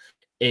is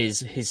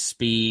his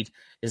speed,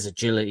 his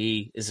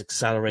agility, his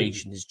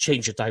acceleration, his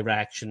change of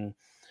direction.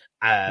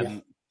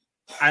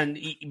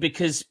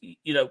 Because,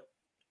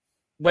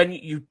 when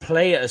you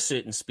play at a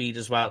certain speed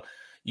as well,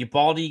 your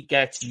body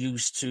gets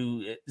used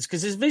to,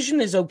 because his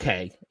vision is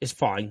okay. It's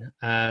fine.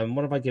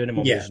 What have I given him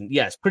on vision?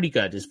 Yeah, it's pretty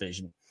good, his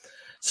vision.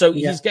 So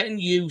he's getting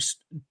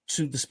used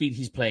to the speed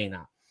he's playing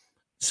at.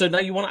 So now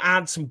you want to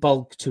add some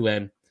bulk to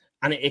him,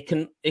 and it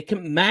can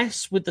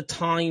mess with the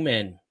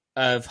timing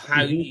of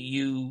how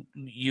you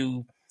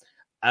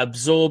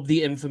absorb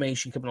the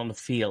information coming on the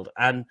field.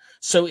 And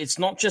so it's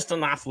not just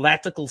an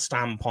athletical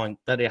standpoint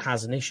that it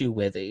has an issue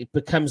with. It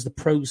becomes the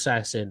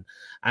processing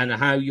and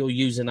how you're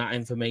using that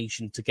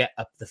information to get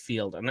up the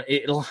field. And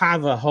it'll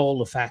have a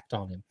whole effect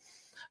on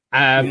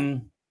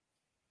him.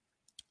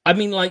 I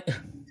mean, like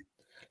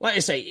I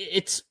say,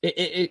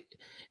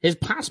 his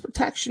pass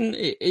protection,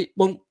 it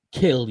won't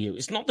kill you.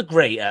 It's not the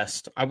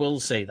greatest, I will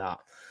say that,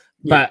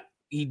 Yeah, but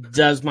he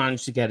does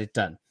manage to get it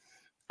done.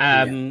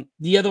 yeah,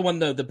 The other one,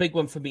 though, the big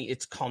one for me,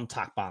 it's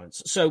contact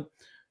balance. So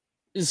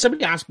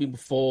somebody asked me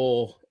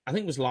before, I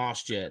think it was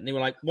last year, and they were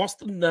like, what's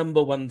the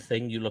number one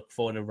thing you look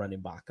for in a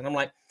running back? And I'm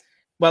like,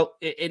 well,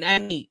 in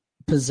any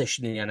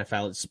position in the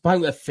NFL, it's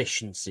about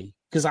efficiency,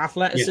 because yeah,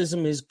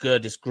 athleticism is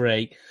good, it's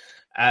great.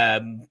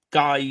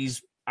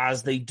 Guys,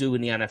 as they do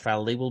in the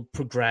NFL, they will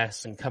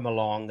progress and come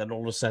along, and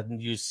all of a sudden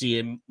you see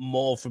him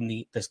more from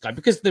this guy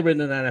because they're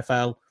in an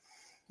NFL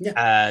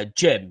yeah,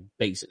 gym,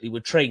 basically,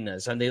 with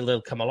trainers, and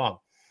they'll come along.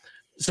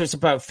 So it's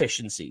about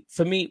efficiency.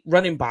 For me,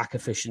 running back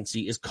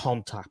efficiency is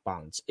contact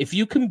balance. If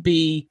you can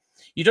be,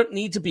 you don't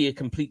need to be a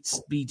complete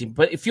speeding,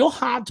 but if you're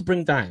hard to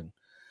bring down,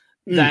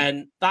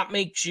 then that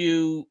makes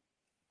you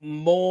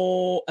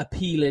more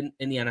appealing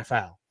in the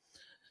NFL.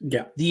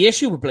 yeah, The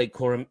issue with Blake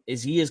Corum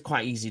is he is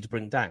quite easy to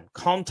bring down.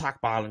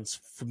 Contact balance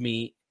for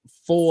me,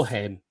 for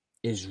him,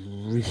 is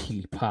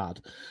really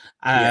bad.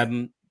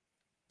 yeah,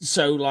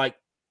 So like,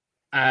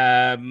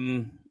 yeah,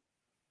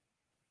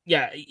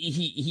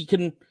 he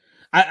can,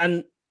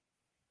 and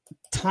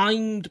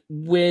timed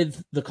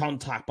with the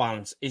contact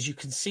balance is you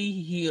can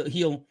see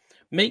he'll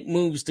make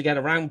moves to get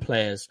around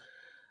players,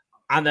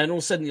 and then all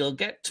of a sudden he'll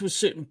get to a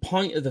certain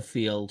point of the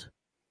field,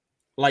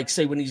 like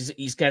say when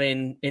he's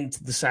getting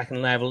into the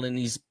second level and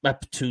he's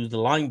up to the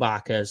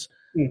linebackers,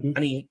 mm-hmm.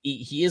 and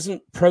he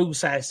isn't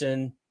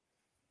processing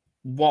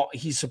what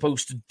he's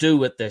supposed to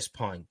do at this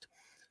point.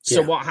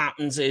 So Yeah, what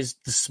happens is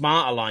the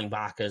smarter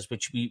linebackers,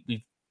 which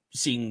we've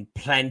seen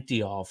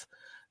plenty of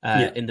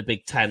yeah, in the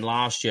Big Ten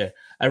last year,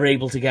 are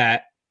able to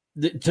get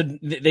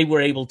they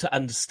were able to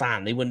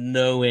understand. They were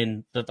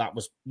knowing that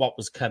was what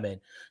was coming,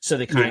 so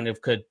they kind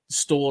of could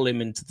stall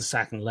him into the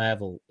second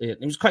level. It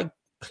was quite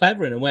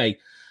clever in a way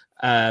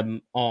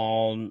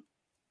on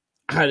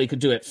how they could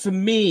do it. For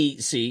me,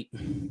 see,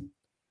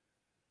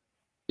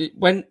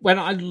 when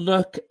I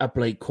look at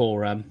Blake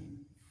Corum,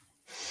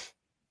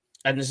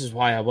 and this is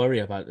why I worry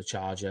about the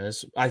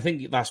Chargers, I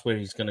think that's where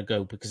he's going to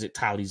go because it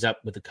tallies up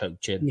with the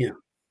coaching. yeah,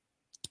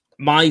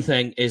 My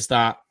thing is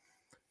that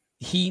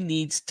he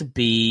needs to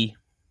be,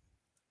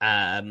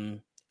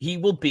 he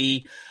will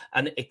be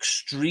an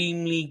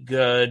extremely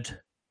good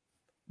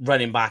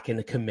running back in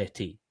the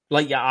committee,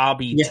 like your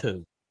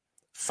RB2.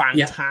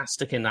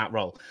 Fantastic in that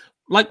role,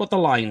 like what the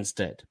Lions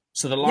did.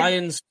 So the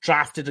Lions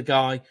drafted a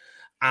guy,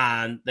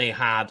 and they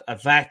had a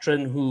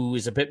veteran who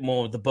is a bit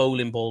more of the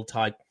bowling ball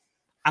type.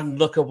 And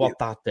look at what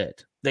that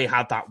did. They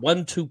had that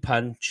 1-2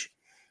 punch,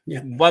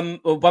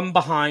 one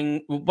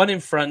behind, one in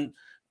front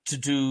to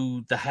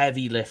do the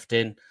heavy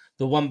lifting,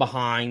 the one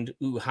behind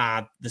who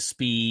had the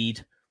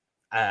speed.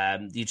 Now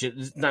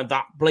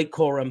that Blake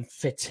Corum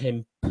fits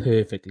him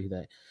perfectly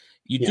there.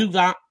 You do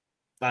that,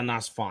 then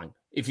that's fine.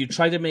 If you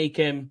try to make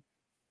him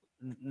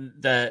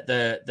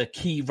the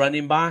key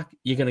running back,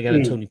 you're going to get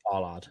a Tony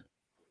Pollard.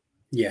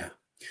 Yeah.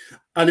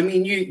 And I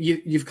mean,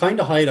 you've kind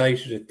of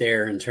highlighted it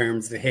there in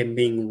terms of him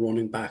being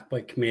running back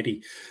by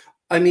committee.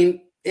 I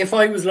mean, if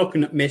I was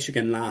looking at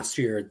Michigan last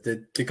year,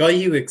 the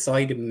guy who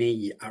excited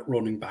me at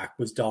running back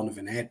was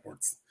Donovan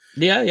Edwards.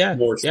 Yeah.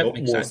 More so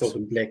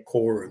than Blake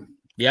Corum.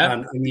 Yeah.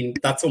 And I mean,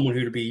 that's someone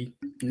who'll be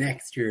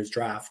next year's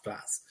draft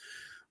class.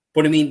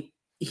 But I mean,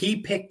 he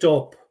picked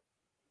up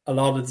a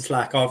lot of the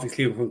slack,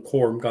 obviously, when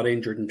Corum got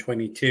injured in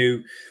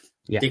 22.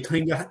 Yeah. They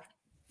kind of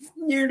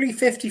nearly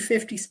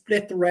 50-50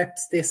 split the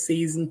reps this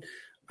season.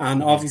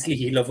 And obviously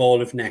he'll have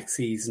all of next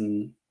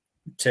season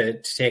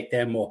to take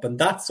them up. And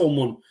that's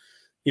someone,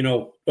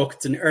 look,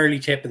 it's an early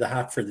tip of the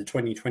hat for the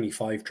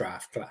 2025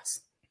 draft class.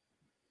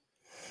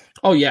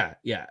 Oh, yeah.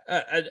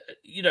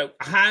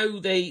 How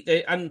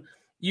they and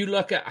you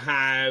look at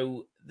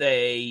how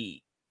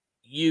they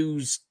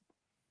use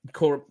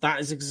Corum, that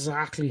is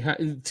exactly how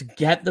to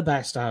get the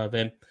best out of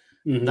him.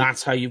 Mm-hmm.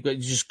 That's how you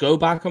just go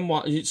back and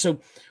watch.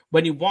 So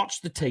when you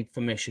watch the tape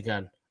for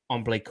Michigan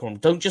on Blake Corum,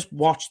 don't just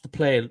watch the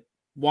play,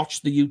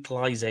 watch the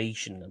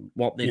utilization and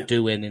what they're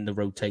doing in the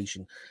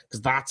rotation,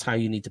 because that's how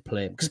you need to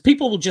play him. Because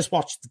people will just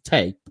watch the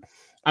tape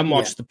and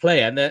watch the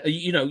play, and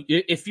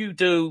if you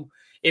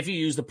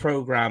use the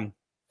program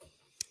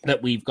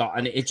that we've got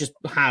and it just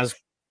has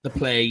the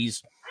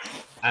plays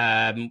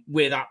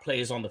where that play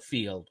is on the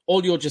field,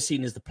 all you're just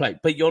seeing is the play,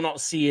 but you're not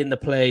seeing the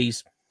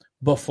plays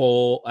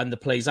before and the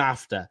plays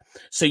after.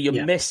 So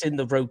you're missing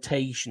the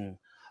rotation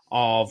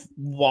of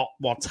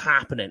what's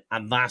happening,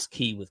 and that's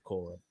key with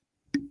Corum.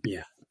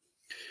 Yeah.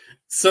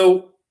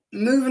 So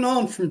moving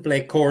on from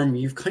Blake Corum,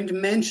 you've kind of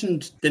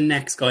mentioned the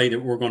next guy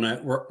that we're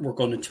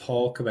gonna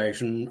talk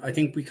about, and I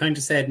think we kind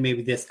of said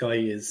maybe this guy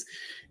is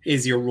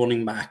your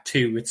running back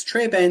too. It's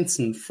Trey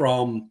Benson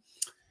from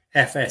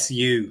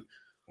FSU.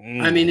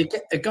 I mean,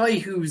 a guy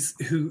who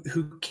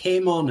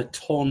came on a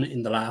ton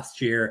in the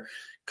last year.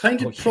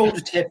 Kind of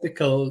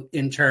prototypical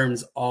in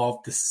terms of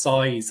the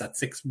size at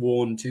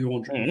 6'1",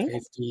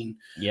 215.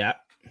 Yeah.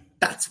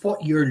 That's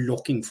what you're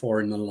looking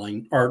for in a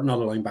line, or not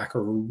a linebacker, a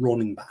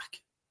running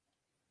back.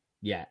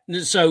 Yeah.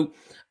 So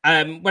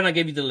when I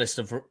gave you the list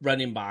of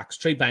running backs,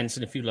 Trey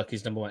Benson, if you look,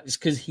 is number one. It's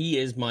because he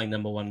is my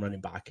number one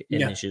running back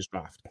in this year's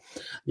draft.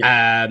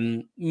 Yeah.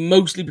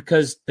 Mostly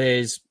because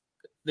there's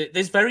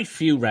very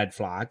few red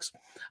flags.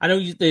 I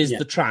know there's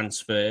the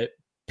transfer.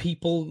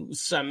 People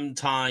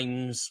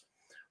sometimes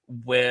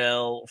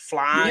will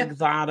flag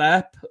that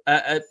up.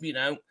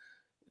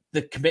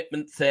 The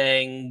commitment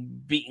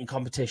thing, beating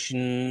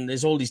competition.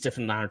 There's all these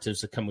different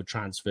narratives that come with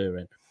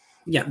transferring.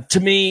 Yeah. To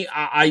me,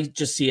 I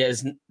just see it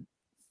as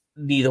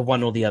neither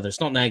one or the other. It's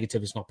not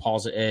negative. It's not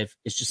positive.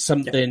 It's just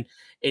something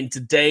in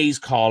today's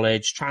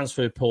college.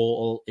 Transfer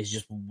portal is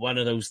just one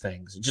of those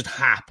things. It just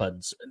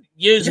happens.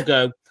 Years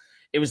ago,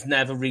 it was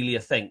never really a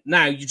thing.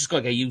 Now, you just got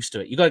to get used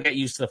to it. You got to get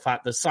used to the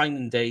fact that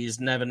signing day is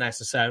never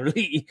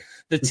necessarily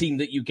the team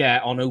that you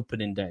get on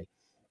opening day.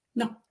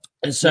 No.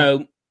 And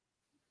so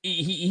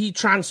he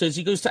transfers.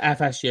 He goes to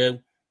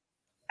FSU.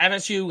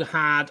 FSU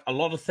had a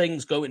lot of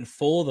things going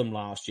for them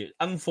last year.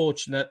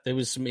 Unfortunate, there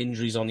was some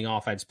injuries on the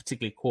offense,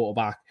 particularly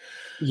quarterback,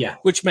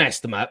 which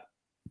messed them up.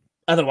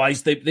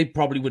 Otherwise, they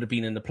probably would have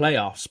been in the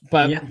playoffs.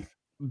 But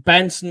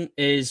Benson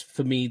is,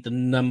 for me, the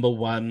number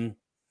one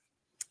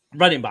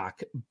running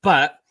back.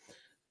 But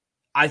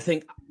I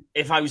think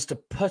if I was to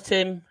put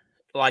him,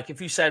 like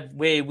if you said,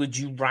 where would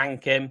you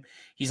rank him?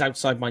 He's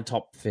outside my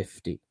top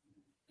 50.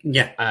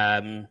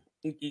 Yeah.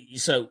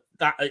 So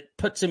that it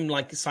puts him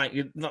like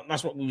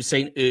that's what we were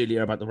saying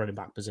earlier about the running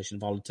back position,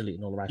 volatility,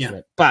 and all the rest of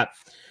it. But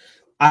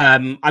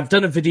I've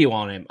done a video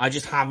on him. I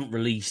just haven't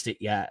released it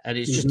yet, and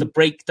it's just a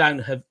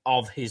breakdown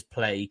of his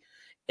play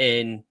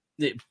in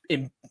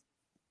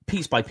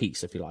piece by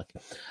piece, if you like.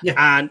 Yeah.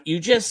 And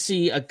you just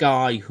see a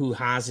guy who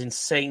has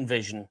insane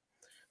vision,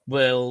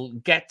 will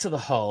get to the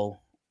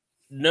hole,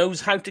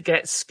 knows how to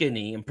get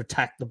skinny and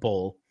protect the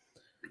ball.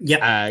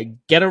 Yeah.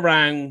 Get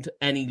around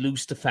any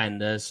loose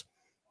defenders.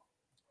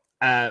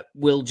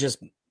 Will just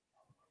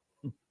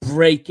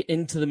break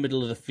into the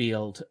middle of the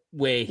field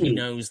where he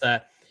knows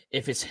that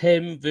if it's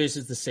him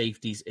versus the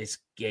safeties, it's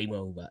game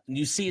over. And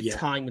you see it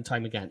time and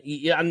time again.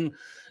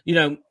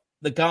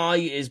 The guy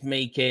is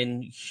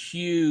making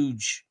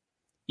huge.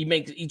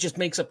 He just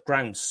makes up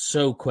ground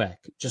so quick,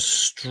 just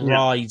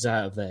strides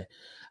out of there.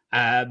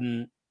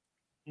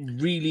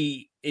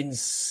 Really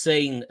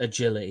insane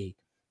agility.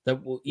 That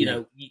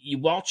you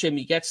watch him,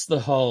 he gets to the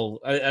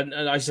hole, and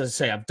as I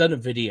say, I've done a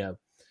video.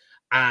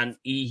 And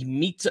he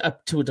meets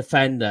up to a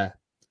defender,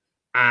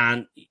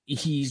 and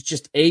he's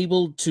just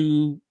able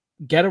to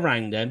get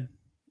around him,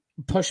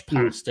 push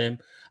past him,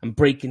 and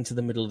break into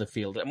the middle of the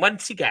field. And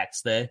once he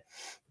gets there,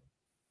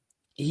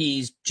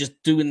 he's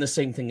just doing the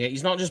same thing.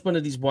 He's not just one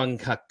of these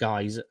one-cut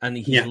guys, and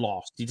he's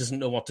lost. He doesn't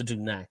know what to do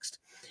next.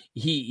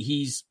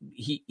 He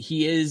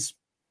is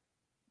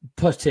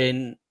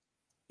putting,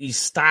 he's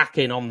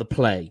stacking on the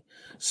play.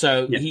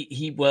 So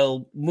he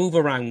will move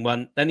around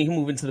one, then he can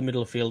move into the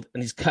middle of the field,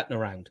 and he's cutting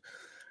around.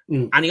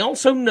 And he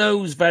also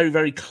knows very,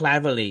 very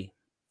cleverly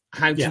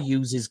how to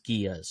use his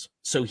gears.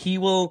 So he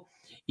will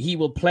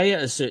play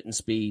at a certain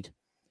speed.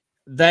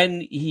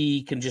 Then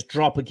he can just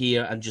drop a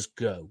gear and just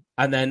go.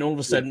 And then all of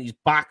a sudden he's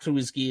back through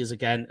his gears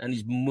again and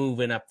he's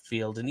moving up the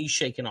field and he's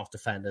shaking off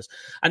defenders.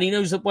 And he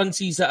knows that once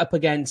he's up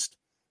against,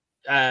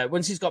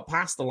 once he's got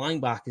past the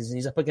linebackers and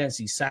he's up against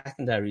these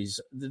secondaries,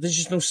 there's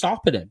just no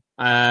stopping him.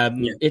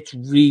 It's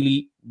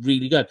really,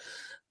 really good.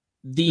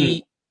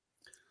 The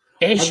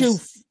issue...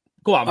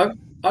 Go on.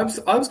 I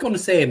was going to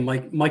say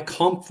my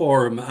comp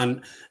for him,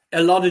 and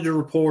a lot of the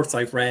reports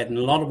I've read and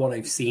a lot of what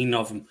I've seen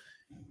of him,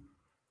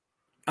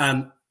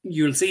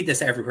 you'll see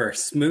this everywhere.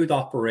 Smooth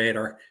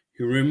operator.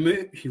 He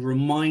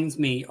reminds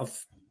me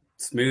of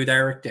smooth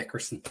Eric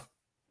Dickerson.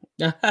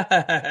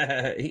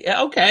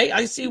 Okay,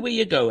 I see where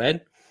you're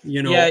going.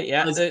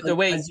 The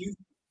way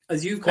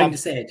as you kind of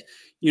said,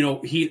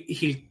 he'll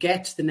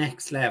get to the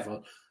next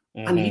level,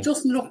 and he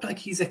doesn't look like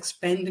he's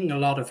expending a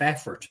lot of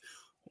effort.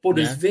 But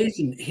his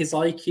vision, his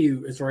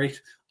IQ is right.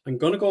 I'm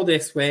going to go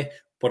this way,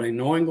 but I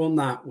know I'm going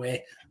that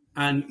way.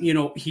 And,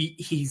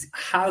 he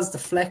has the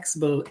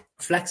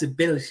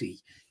flexibility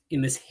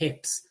in his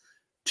hips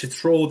to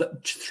throw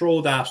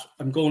that.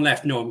 I'm going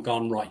left. No, I'm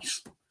going right.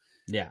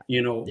 Yeah.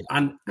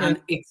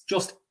 And it's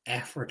just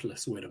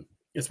effortless with him.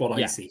 It's what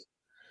I see.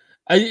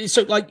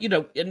 So,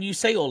 and you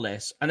say all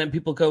this, and then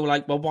people go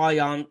like, well, why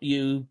aren't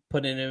you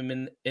putting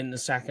him in the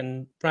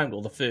second round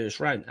or the first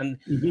round? And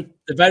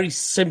the very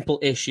simple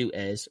issue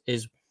is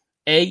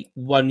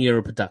 1 year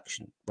of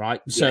production,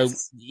 right? Yes. So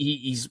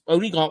he's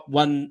only got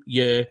 1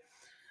 year,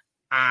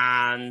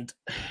 and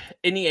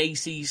in the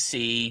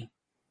ACC,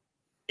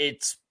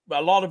 it's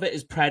a lot of it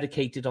is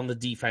predicated on the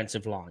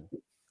defensive line.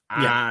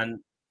 And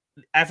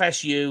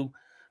FSU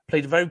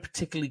played a very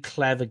particularly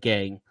clever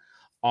game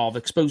of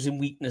exposing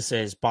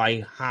weaknesses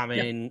by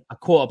having a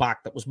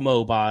quarterback that was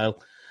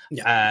mobile,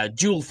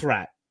 dual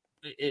threat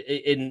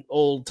in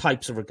all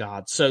types of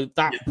regards. So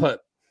that put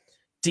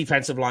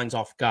defensive lines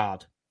off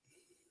guard.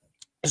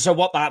 So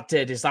what that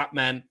did is that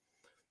meant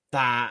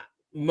that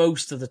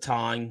most of the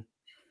time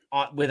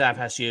with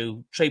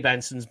FSU, Trey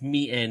Benson's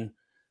meeting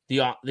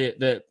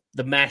the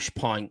mesh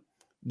point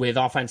with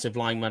offensive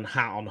linemen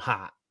hat on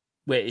hat,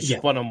 where it's just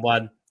Yeah.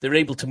 one-on-one. They're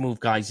able to move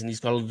guys, and he's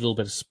got a little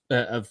bit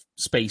of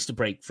space to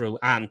break through.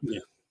 And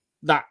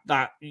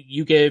that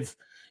you give,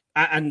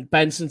 and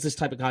Benson's this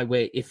type of guy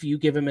where if you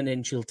give him an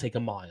inch, he'll take a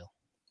mile.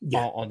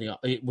 On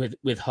the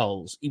with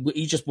holes,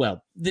 he just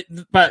will.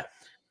 But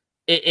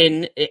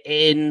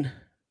in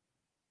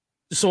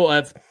sort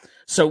of,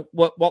 so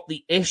what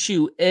the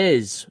issue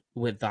is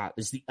with that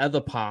is the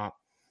other part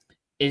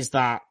is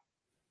that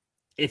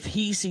if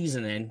he sees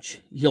an inch,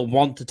 he'll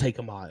want to take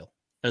a mile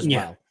as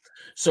well.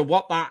 So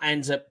what that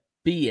ends up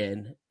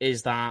being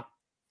is that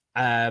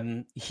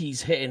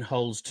he's hitting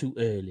holes too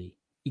early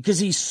because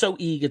he's so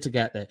eager to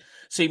get there.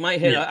 So he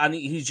might hit, and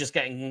he's just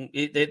getting,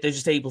 they're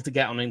just able to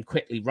get on him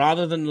quickly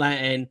rather than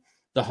letting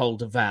the hole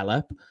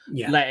develop,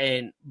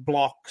 letting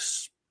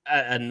blocks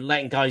and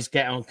letting guys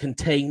get on,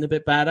 contain a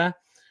bit better,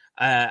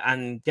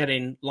 and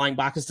getting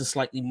linebackers to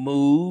slightly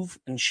move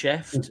and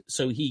shift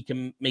so he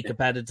can make a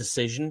better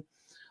decision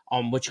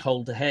on which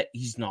hole to hit.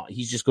 He's not.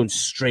 He's just going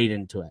straight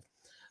into it.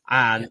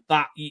 And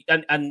that,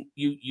 and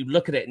you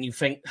look at it and you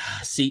think,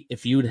 see,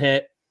 if you'd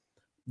hit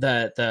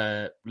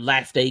the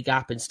left A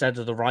gap instead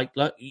of the right,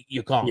 look,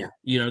 you're gone.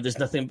 You know, there's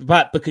nothing,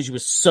 but because you were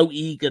so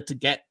eager to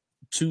get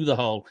to the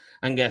hole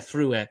and get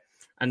through it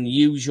and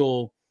use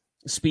your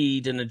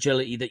speed and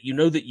agility that you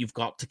know that you've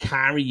got to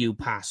carry you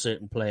past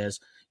certain players,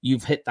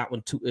 you've hit that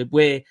one too.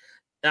 Where,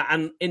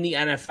 and in the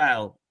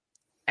NFL,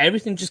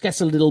 everything just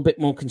gets a little bit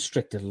more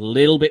constricted, a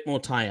little bit more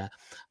tighter.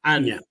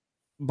 And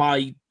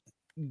by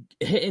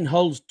hitting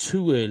holes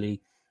too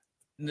early,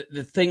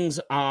 the things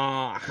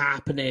are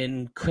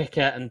happening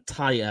quicker and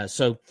tighter.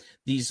 So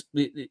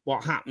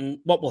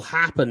what will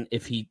happen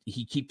if he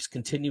keeps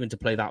continuing to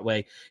play that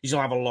way is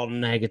you'll have a lot of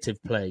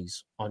negative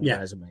plays on your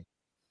resume.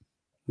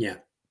 Yeah.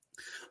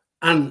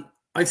 And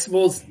I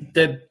suppose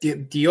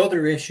the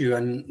other issue,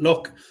 and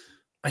look,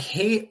 I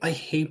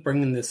hate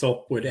bringing this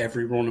up with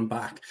every running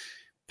back.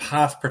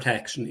 Pass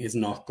protection is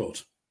not good.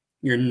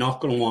 You're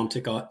not going to want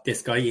to get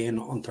this guy in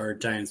on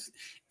third downs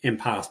in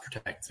pass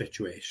protect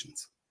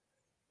situations.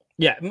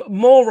 Yeah,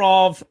 more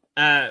of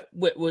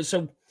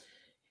so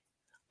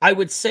I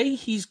would say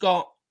he's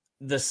got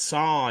the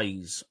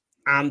size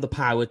and the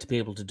power to be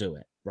able to do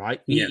it,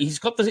 right? He's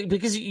got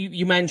because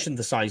you mentioned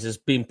the size as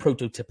being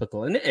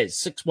prototypical, and it is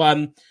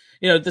 6'1".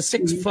 You know, the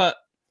 6 foot,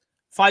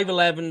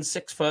 5'11",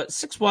 6 foot,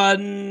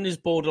 6'1" is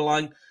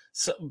borderline,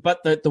 so,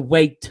 but the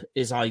weight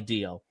is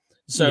ideal.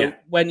 So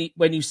when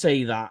you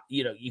say that,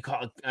 you know, you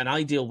got an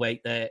ideal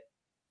weight there,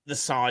 the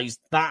size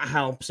that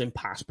helps in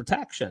pass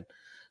protection.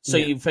 So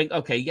you think,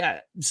 okay,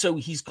 so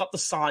he's got the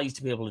size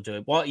to be able to do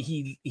it. What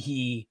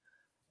he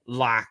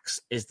lacks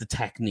is the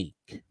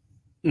technique.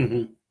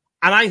 And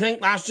I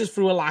think that's just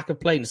through a lack of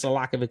playing. It's a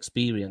lack of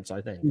experience,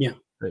 I think. Yeah.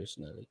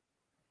 Personally.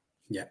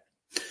 Yeah.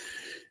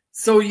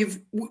 So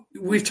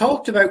we've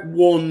talked about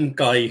one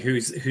guy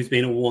who's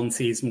been a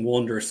one-season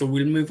wonder. So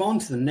we'll move on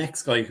to the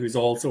next guy who's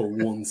also a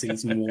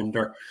one-season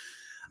wonder.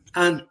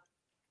 And,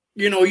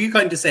 you know, you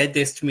kind of said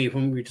this to me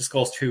when we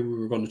discussed who we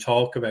were going to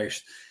talk about.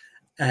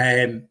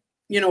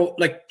 You know,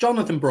 like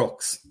Jonathan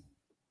Brooks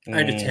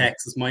out of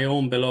Texas, my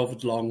own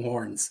beloved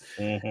Longhorns.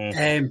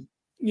 You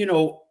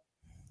know,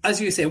 as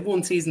you say,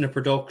 one season of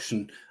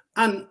production.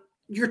 And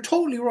you're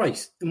totally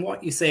right in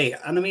what you say.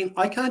 And I mean,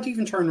 I can't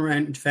even turn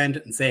around and defend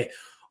it and say,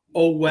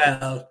 oh,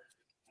 well,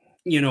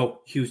 you know,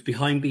 he was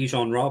behind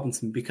Bijan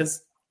Robinson,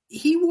 because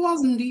he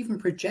wasn't even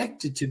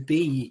projected to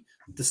be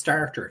the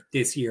starter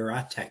this year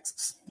at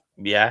Texas.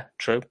 Yeah,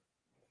 true.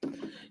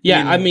 Yeah,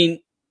 you know, I mean,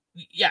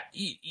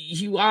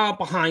 you are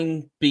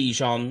behind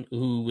Bijan,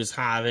 who was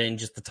having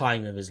just the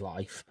time of his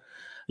life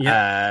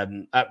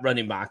at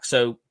running back.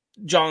 So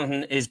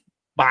Jonathan is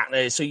back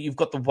there. So you've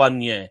got the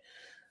 1 year.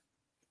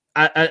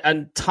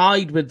 And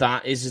tied with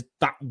that is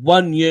that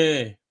 1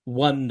 year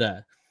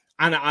wonder.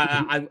 And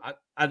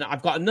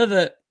I've got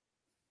another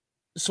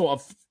sort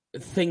of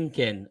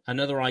thinking,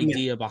 another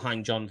idea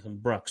behind Jonathan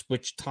Brooks,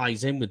 which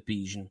ties in with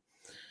Bijan.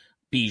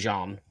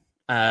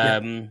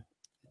 And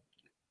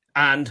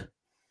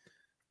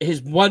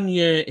his 1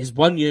 year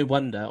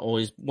wonder, or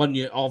his 1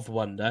 year of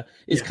wonder,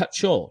 is cut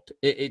short.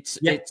 It's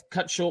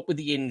cut short with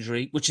the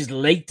injury, which is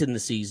late in the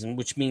season,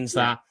 which means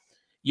that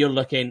you're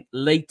looking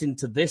late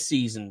into this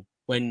season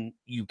when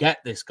you get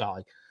this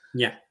guy.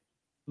 Yeah.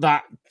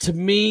 That, to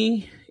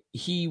me,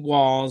 he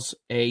was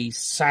a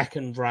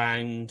second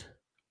round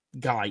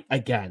guy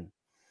again.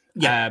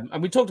 Yeah.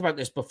 And we talked about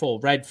this before.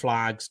 Red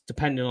flags,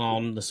 depending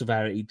on the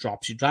severity,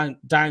 drops you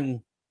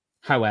down.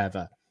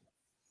 However,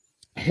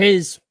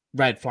 his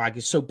red flag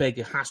is so big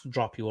it has to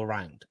drop you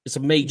around. It's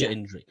a major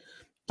injury.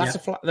 That's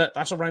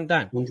that's a round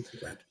down.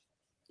 100%.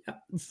 Yeah.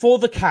 For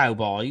the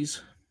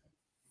Cowboys,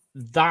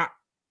 that,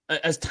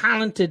 as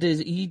talented as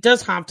he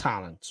does have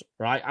talent,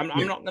 right? I'm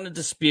not going to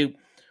dispute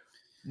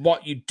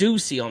what you do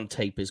see on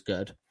tape is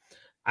good.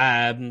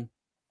 It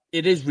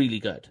is really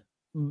good,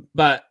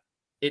 but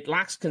it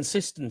lacks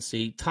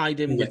consistency tied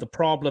in with the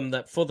problem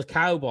that for the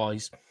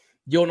Cowboys,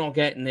 you're not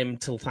getting him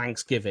till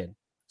Thanksgiving.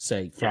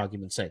 say, for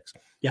argument's sake.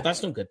 Yeah.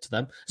 That's no good to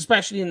them,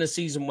 especially in a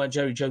season where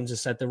Jerry Jones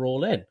has said they're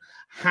all in.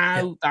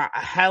 How that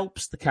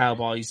helps the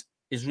Cowboys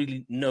is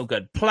really no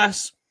good.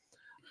 Plus,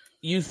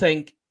 you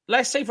think,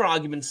 let's say for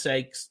argument's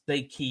sake,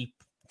 they keep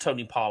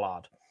Tony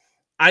Pollard.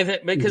 I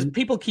think because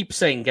people keep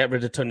saying get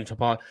rid of Tony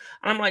Pollard,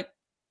 and I'm like,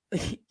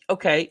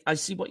 okay, I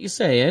see what you're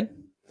saying,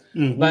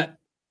 but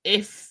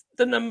if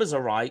the numbers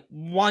are right,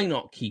 why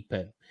not keep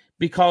him?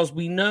 Because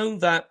we know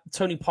that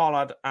Tony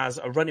Pollard as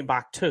a running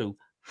back too,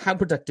 how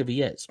productive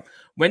he is.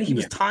 When he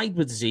was tied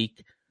with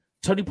Zeke,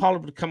 Tony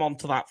Pollard would come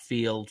onto that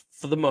field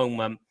for the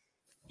moment.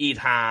 He'd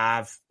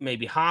have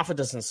maybe half a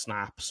dozen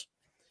snaps.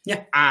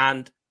 Yeah.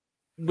 And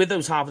with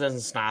those half a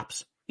dozen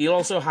snaps, he'll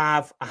also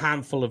have a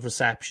handful of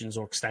receptions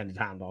or extended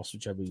handoffs,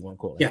 whichever you want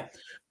to call it. Yeah.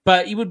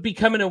 But he would be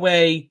coming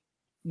away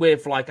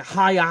with like a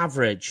high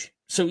average.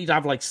 So he'd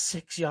have like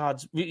 6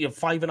 yards,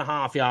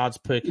 5.5 yards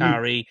per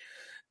carry,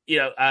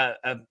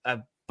 a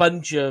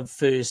bunch of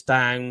first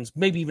downs,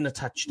 maybe even a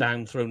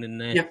touchdown thrown in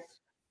there.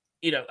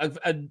 Yeah.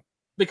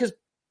 Because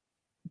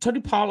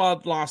Tony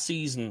Pollard last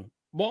season,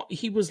 what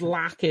he was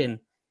lacking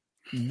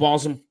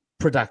wasn't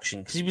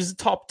production, because he was a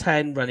top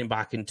 10 running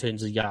back in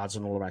terms of yards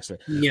and all the rest of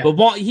it. Yeah. But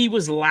what he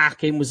was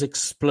lacking was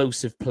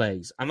explosive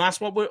plays. And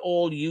that's what we're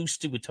all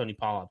used to with Tony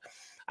Pollard.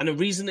 And the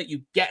reason that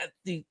you get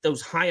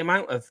those high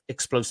amount of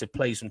explosive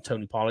plays from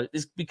Tony Pollard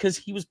is because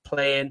he was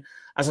playing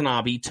as an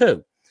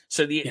RB2.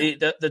 So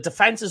the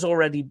defense is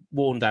already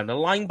worn down. The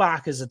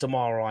linebackers are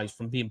demoralized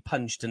from being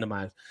punched in the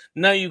mouth.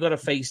 Now you've got to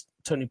face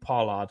Tony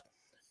Pollard,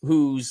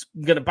 who's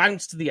going to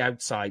bounce to the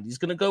outside. He's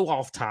going to go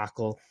off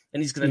tackle,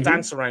 and he's going to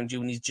dance around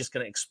you, and he's just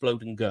going to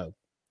explode and go,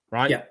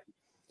 right? Yeah.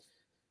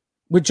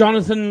 With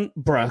Jonathan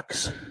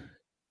Brooks,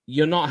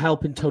 you're not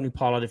helping Tony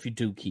Pollard if you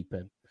do keep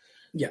him.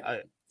 Yeah.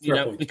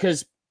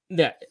 Because,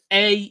 the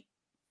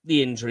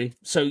injury.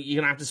 So you're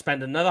going to have to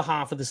spend another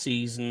half of the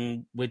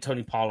season with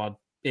Tony Pollard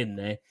in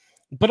there.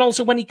 But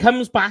also when he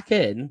comes back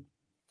in,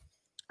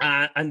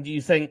 and you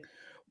think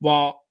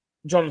what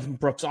Jonathan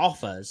Brooks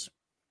offers,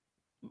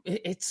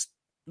 it's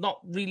not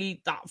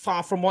really that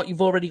far from what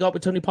you've already got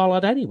with Tony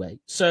Pollard anyway.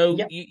 So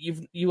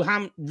you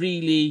haven't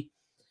really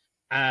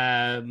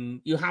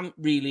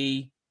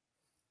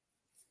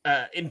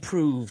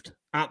improved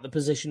at the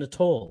position at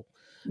all.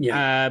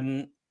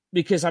 Yeah.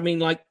 Because I mean,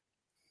 like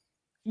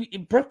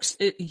Brooks,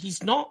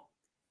 he's not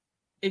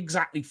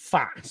exactly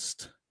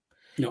fast.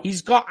 No.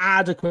 He's got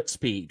adequate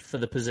speed for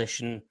the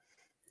position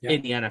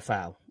in the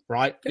NFL,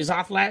 right? His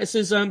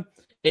athleticism,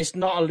 it's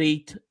not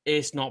elite,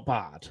 it's not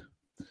bad.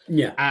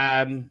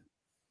 Yeah.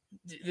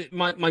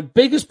 My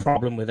biggest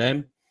problem with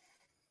him,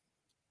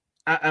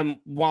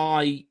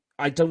 why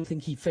I don't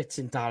think he fits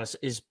in Dallas,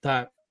 is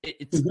that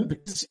it's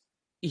because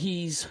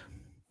he's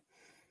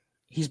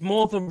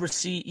more of a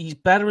receiver. He's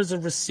better as a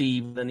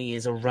receiver than he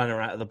is a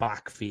runner out of the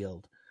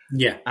backfield.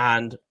 Yeah,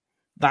 and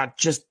that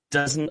just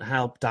doesn't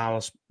help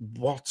Dallas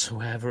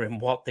whatsoever in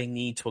what they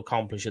need to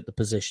accomplish at the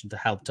position to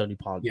help Tony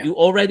Pollard. Yeah. You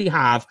already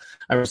have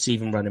a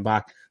receiving running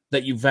back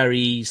that you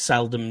very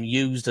seldom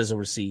used as a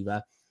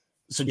receiver.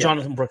 So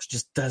Jonathan Brooks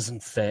just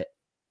doesn't fit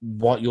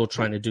what you're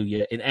trying to do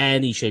here in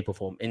any shape or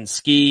form, in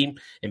scheme,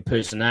 in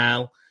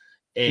personnel,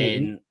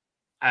 in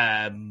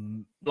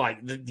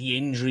like the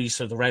injuries,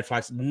 so the red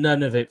flags,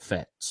 none of it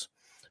fits.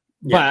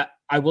 Yeah. But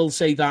I will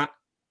say that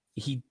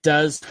he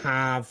does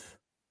have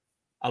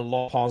a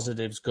lot of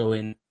positives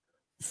going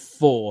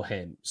for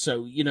him.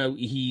 So,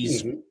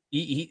 he's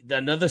he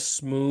another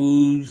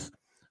smooth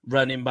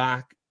running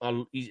back.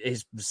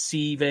 His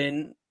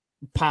receiving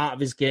part of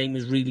his game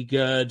is really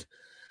good.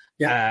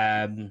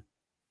 Yeah.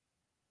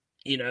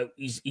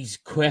 He's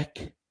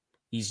quick.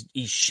 He's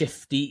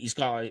shifty. He's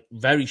got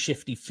very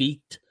shifty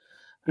feet.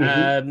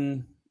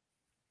 And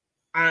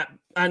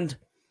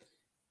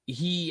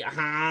he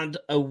had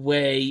a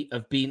way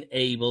of being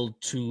able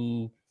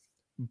to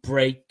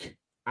break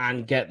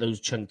and get those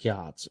chunk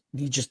yards.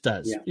 He just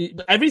does. Yeah.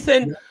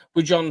 Everything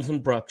with Jonathan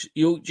Brooks,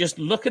 you just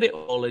look at it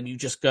all and you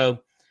just go,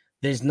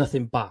 there's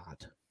nothing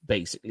bad,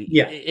 basically.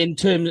 Yeah. In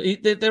terms,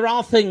 there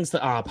are things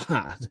that are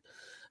bad,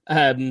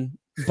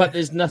 but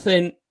there's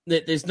nothing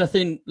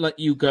like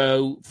you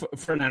go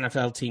for an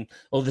NFL team,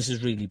 oh, this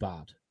is really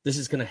bad. This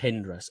is going to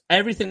hinder us.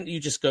 Everything that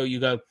you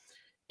go,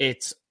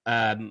 it's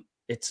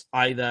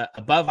either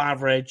above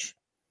average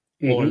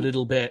or a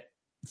little bit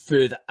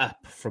further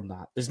up from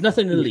that. There's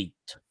nothing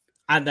elite.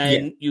 And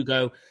then you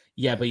go,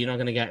 but you're not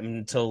going to get him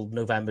until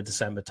November,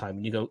 December time.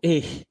 And you go,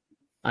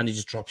 and he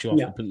just drops you off.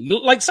 Yeah.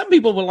 Like some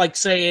people were like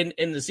saying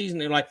in the season,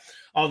 they're like,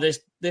 oh,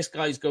 this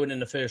guy's going in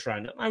the first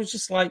round. And I was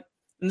just like,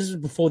 and this was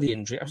before the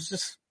injury.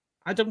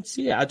 I don't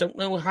see it. I don't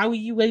know. How are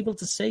you able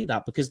to say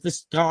that? Because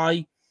this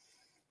guy,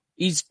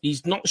 he's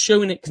not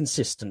showing it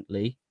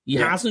consistently. He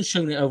hasn't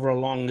shown it over a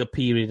longer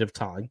period of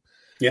time.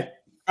 Yeah.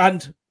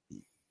 And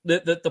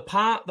the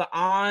part that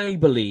I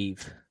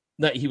believe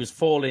that he was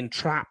falling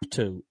trapped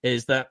to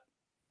is that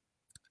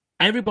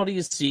everybody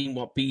has seen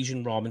what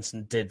Bijan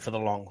Robinson did for the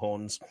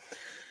Longhorns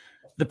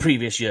the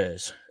previous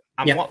years.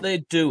 And what they're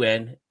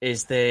doing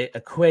is they're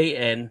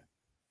equating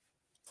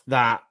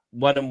that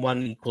 1 and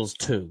 1 equals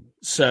 2.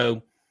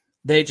 So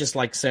they're just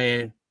like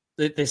saying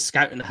they're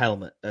scouting the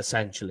helmet.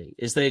 Essentially,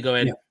 is they're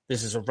going,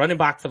 this is a running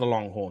back for the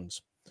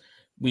Longhorns.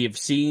 We have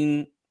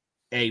seen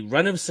a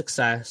run of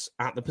success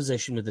at the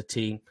position with the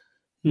team.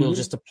 We'll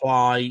just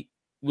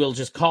we'll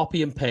just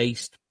copy and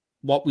paste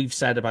what we've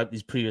said about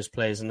these previous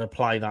players and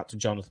apply that to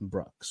Jonathan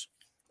Brooks.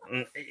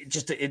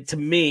 And to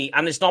me,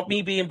 and it's not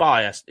me being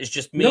biased, it's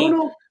just me.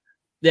 No.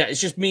 Yeah,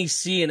 it's just me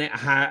seeing it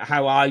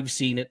how I've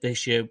seen it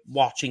this year,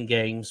 watching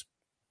games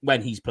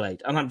when he's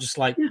played. And I'm just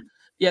like,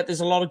 yeah,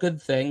 there's a lot of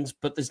good things,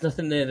 but there's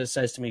nothing there that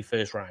says to me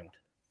first round.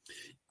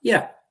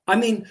 Yeah, I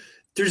mean,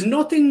 there's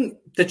nothing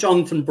that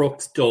Jonathan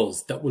Brooks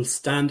does that will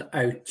stand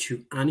out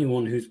to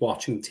anyone who's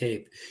watching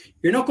tape.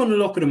 You're not going to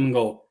look at him and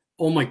go,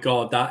 "Oh my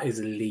God, that is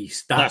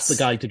elite. That's the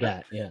guy to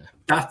get." Yeah,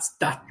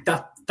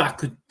 that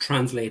could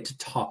translate to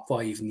top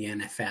 5 in the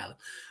NFL,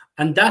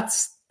 and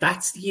that's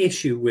the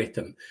issue with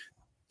him.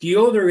 The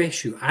other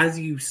issue, as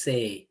you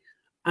say,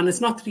 and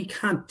it's not that he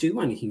can't do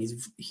anything.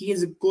 He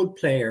is a good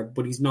player,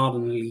 but he's not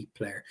an elite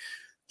player.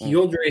 The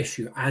other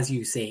issue, as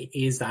you say,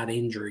 is that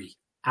injury,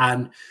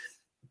 and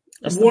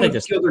that's one of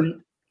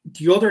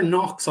the other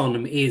knocks on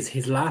him is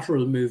his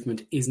lateral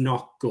movement is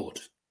not good.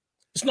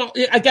 It's not.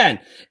 Again,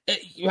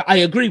 I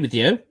agree with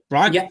you,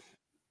 right?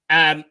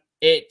 Yeah.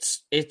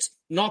 It's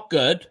not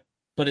good,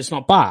 but it's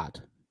not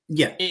bad.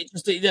 Yeah.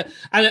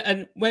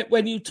 And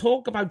when you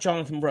talk about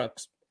Jonathan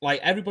Brooks,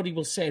 like everybody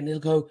will say, and they'll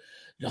go,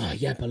 "Oh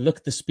yeah, but look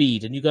at the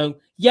speed," and you go,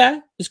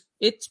 "Yeah,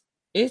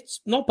 it's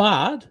not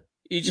bad."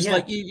 You're just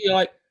like you're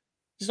like,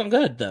 it's not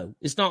good though.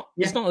 It's not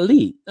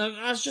elite. And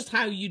that's just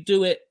how you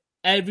do it.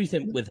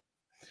 Everything with him.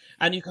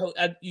 And you go,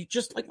 and you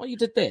just like what you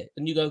did there,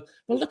 and you go,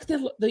 well, look at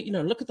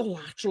look at the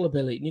lateral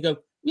ability, and you go,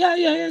 yeah,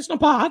 it's not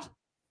bad,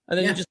 and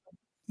then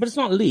but it's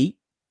not elite.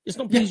 It's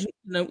not,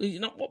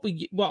 not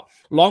what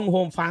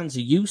Longhorn fans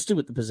are used to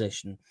at the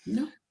position.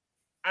 No,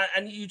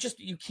 and you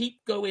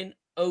keep going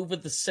over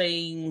the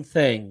same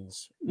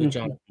things with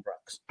Jonathan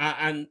Brooks,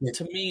 and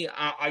to me,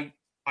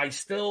 I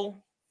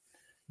still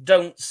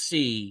don't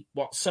see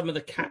what some of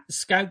the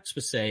scouts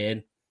were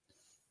saying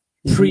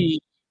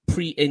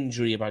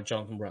pre-injury about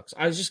Jonathan Brooks.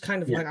 I was just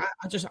kind of like,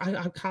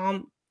 I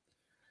can't.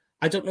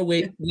 I don't know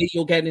where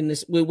you're getting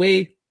this.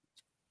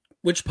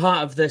 Which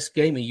part of this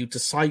game are you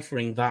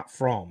deciphering that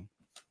from?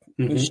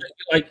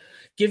 Like,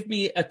 give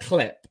me a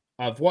clip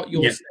of what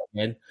you're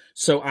saying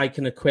so I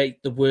can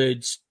equate the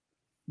words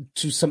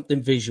to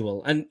something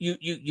visual. And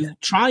you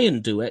try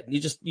and do it,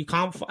 and you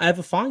can't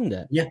ever find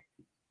it.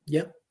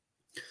 Yeah.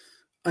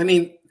 I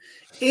mean,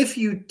 if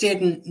you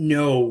didn't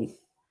know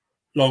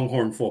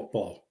Longhorn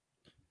football,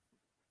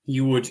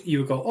 you would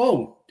go,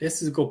 oh,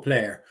 this is a good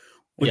player.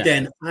 But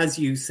then, as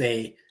you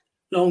say,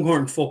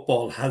 Longhorn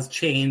football has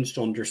changed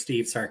under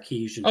Steve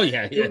Sarkisian. Oh,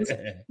 yeah.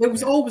 It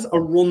was always a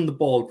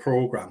run-the-ball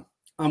program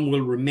and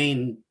will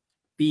remain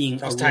being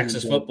That's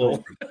Texas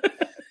football.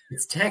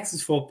 It's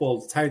Texas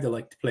football. It's how they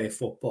like to play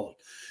football.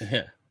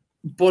 Yeah.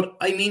 But,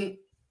 I mean,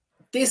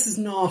 this is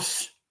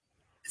not...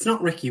 It's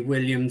not Ricky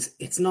Williams.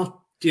 It's not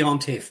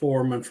Deontay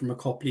Foreman from a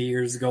couple of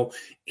years ago.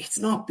 It's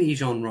not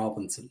Bijan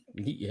Robinson.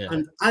 Yeah.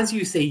 And as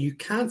you say, you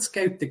can't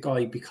scout the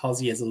guy because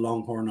he has a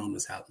Longhorn on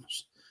his helmet.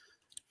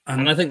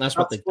 And I think that's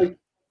what they do.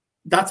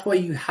 That's why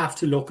you have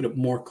to look at it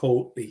more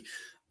coldly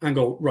and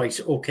go, right,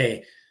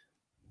 okay.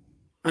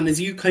 And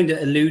as you kind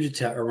of alluded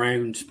to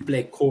around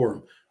Blake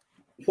Corum,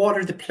 what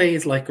are the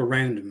plays like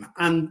around him?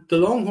 And the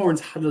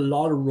Longhorns had a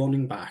lot of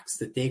running backs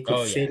that they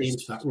could fit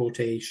into that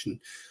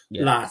rotation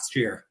last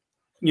year.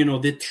 You know,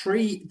 the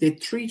 3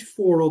 to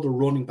 4 other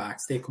running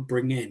backs they could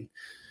bring in.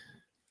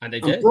 And they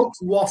did.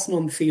 Brooks wasn't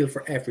on the field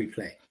for every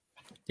play,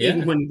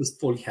 even when he was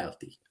fully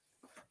healthy.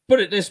 Put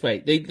it this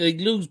way, they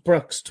lose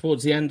Brooks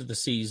towards the end of the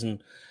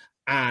season,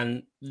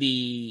 and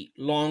the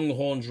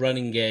Longhorns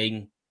running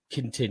game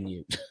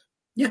continued.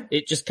 Yeah.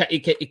 It just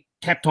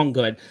kept on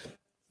going.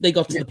 They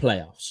got to the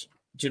playoffs.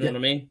 Do you know what I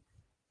mean?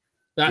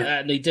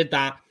 And they did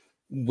that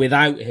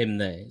without him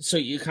there. So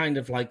you kind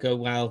of like go,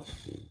 well,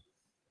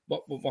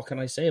 what can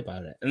I say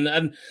about it?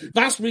 And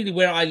that's really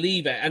where I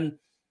leave it. And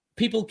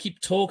people keep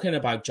talking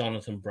about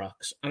Jonathan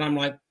Brooks, and I'm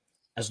like,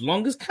 as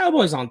long as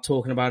Cowboys aren't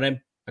talking about him,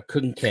 I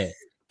couldn't care.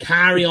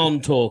 Carry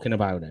on talking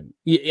about him.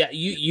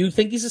 You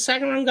think he's a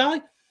second-round guy?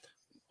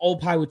 All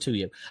power to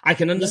you. I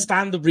can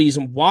understand the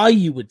reason why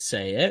you would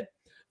say it,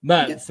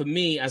 but for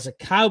me, as a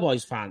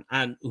Cowboys fan,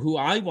 and who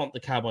I want the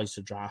Cowboys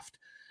to draft,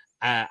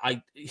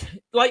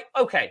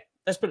 okay,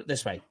 let's put it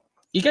this way.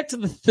 You get to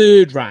the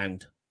 3rd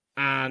round,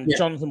 and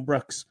Jonathan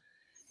Brooks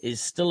is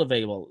still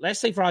available. Let's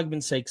say, for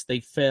argument's sake,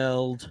 they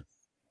filled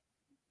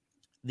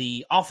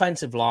the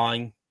offensive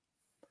line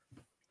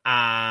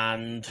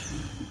and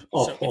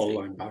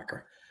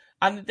linebacker.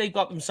 And they've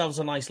got themselves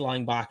a nice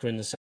linebacker in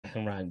the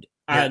 2nd round.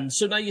 And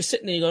so now you're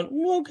sitting there going,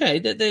 okay,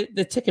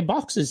 they're ticking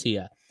boxes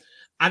here.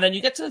 And then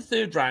you get to the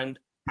 3rd round,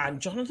 and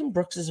Jonathan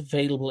Brooks is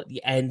available at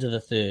the end of the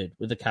 3rd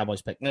with the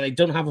Cowboys pick. Now, they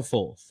don't have a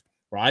 4th,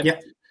 right? Yeah.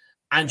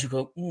 And you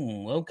go,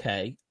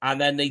 okay. And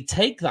then they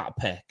take that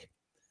pick.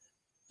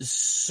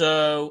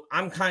 So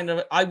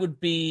I would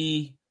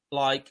be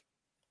like,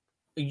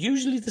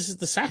 usually this is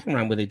the second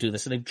round where they do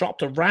this, and they've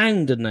dropped a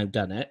round and now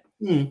done it.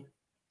 Mm.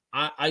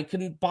 I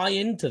can buy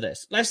into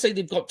this. Let's say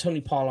they've got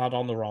Tony Pollard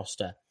on the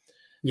roster.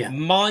 Yeah.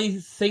 My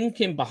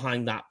thinking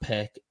behind that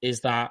pick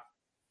is that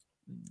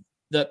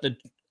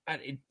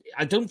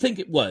I don't think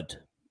it would,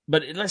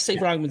 but let's say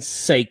for argument's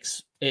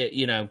sakes,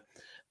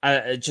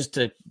 just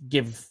to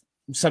give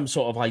some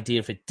sort of idea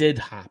if it did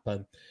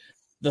happen,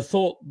 the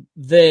thought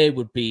there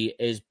would be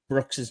is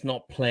Brooks is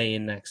not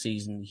playing next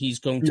season. He's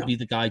going to be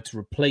the guy to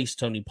replace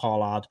Tony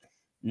Pollard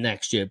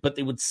next year. But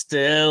they would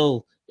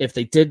still, if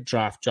they did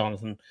draft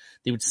Jonathan,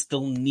 they would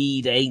still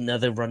need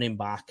another running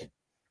back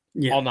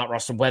on that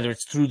roster, whether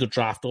it's through the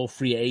draft or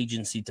free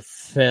agency to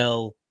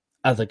fill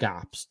other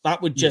gaps.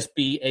 That would just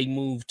be a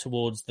move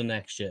towards the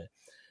next year.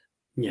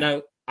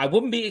 Now, I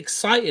wouldn't be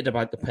excited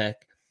about the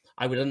pick.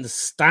 I would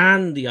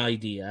understand the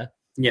idea.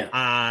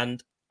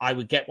 And I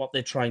would get what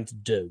they're trying to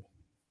do.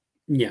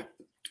 Yeah.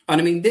 And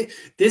I mean,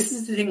 this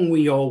is the thing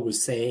we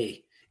always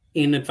say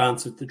in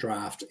advance of the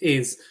draft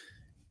is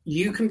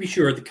you can be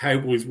sure the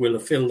Cowboys will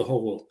have filled the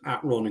hole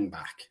at running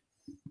back.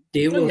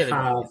 They will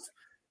have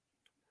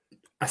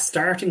a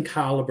starting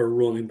caliber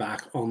running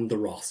back on the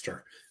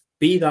roster.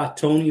 Be that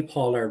Tony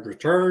Pollard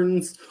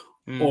returns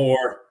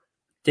or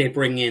they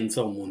bring in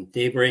someone.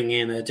 They bring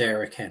in a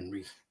Derrick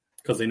Henry.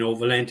 Because I know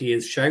Valenti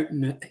is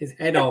shouting his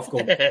head off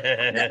going,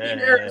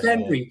 Derrick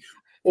Henry.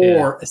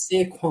 Or a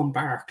Saquon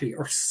Barkley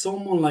or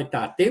someone like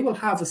that. They will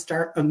have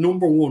a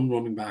number one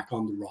running back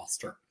on the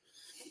roster.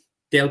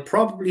 They'll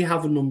probably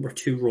have a number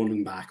two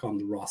running back on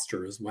the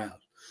roster as well.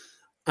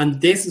 And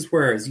this is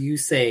where, as you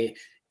say,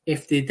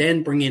 if they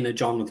then bring in a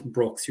Jonathan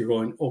Brooks, you're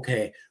going,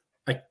 okay,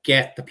 I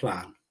get the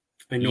plan.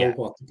 I know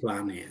what the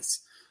plan is.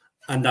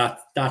 And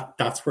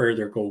that's where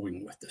they're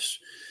going with it.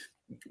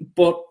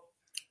 But,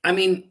 I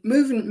mean,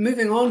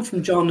 moving on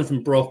from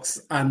Jonathan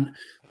Brooks and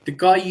the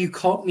guy you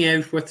caught me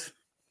out with,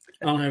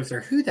 and I was there,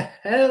 who the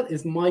hell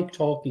is Mike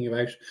talking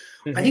about?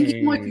 I think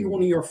it might be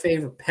one of your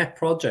favorite pet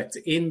projects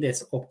in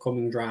this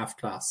upcoming draft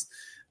class.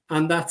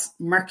 And that's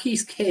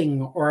Marquise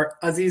King, or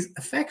as he's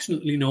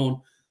affectionately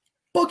known,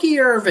 Bucky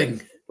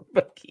Irving.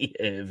 Bucky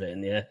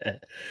Irving,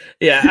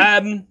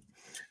 yeah.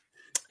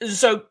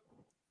 So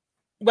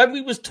when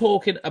we was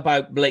talking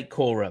about Blake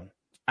Corum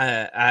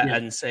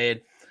and saying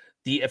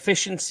the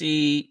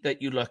efficiency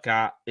that you look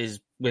at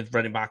is with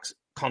running backs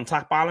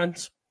contact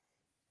balance.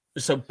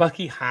 So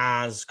Bucky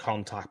has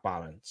contact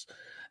balance.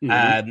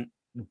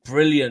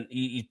 Brilliant.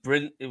 He's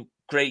brilliant,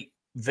 great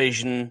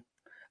vision,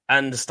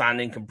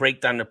 understanding, can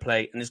break down the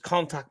play, and his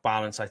contact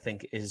balance, I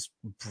think, is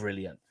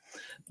brilliant.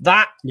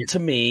 That, to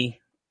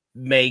me,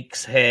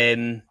 makes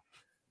him...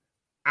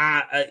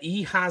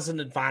 he has an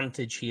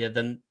advantage here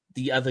than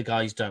the other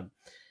guys don't.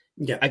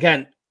 Yeah.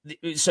 Again,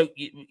 so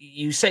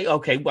you say,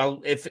 okay,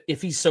 well,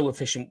 if he's so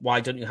efficient,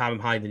 why don't you have him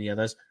higher than the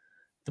others?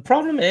 The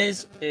problem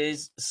is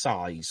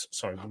size.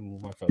 Sorry,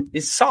 my phone.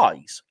 Is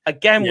size.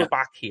 Again, we're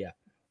back here.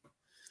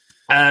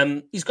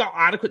 He's got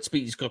adequate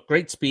speed. He's got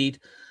great speed.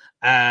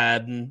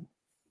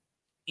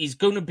 He's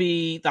going to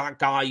be that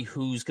guy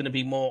who's going to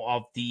be more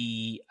of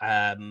the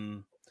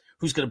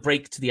who's going to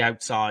break to the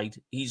outside.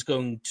 He's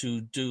going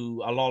to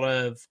do a lot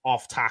of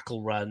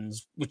off-tackle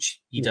runs,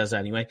 which he does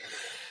anyway.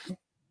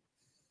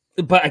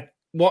 But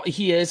what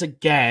he is,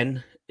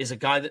 again, is a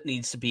guy that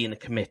needs to be in a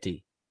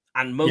committee.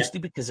 And mostly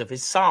because of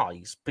his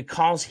size,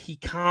 because he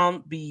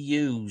can't be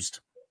used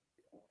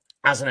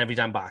as an every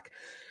down back.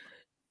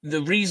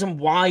 The reason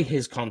why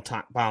his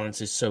contact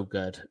balance is so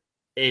good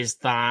is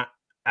that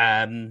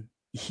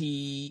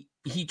he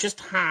just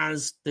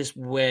has this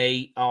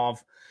way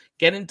of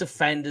getting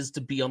defenders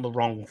to be on the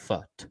wrong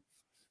foot.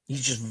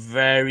 He's just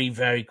very,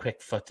 very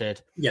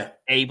quick-footed,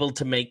 able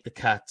to make the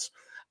cuts.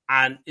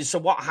 And so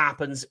what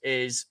happens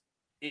is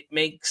it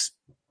makes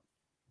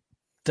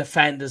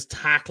defenders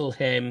tackle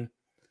him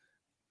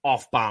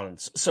off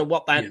balance. So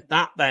what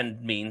that then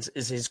means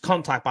is his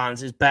contact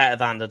balance is better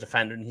than the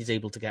defender and he's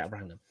able to get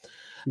around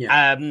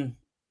him.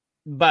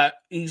 But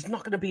he's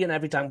not going to be an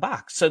every down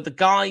back. So the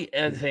guy,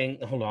 I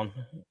think, hold on,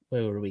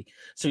 where were we?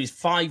 So he's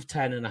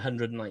 5'10" and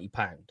 190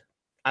 pounds.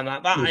 And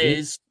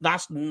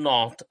that's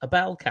not a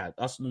bell cow.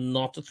 That's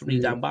not a three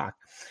down back.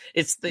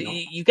 It's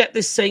you get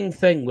this same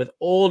thing with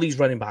all these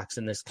running backs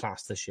in this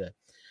class this year.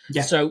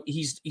 So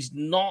he's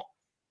not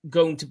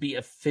going to be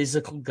a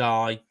physical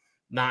guy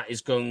that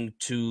is going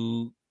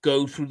to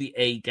go through the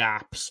A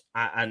gaps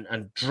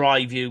and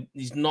drive you.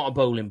 He's not a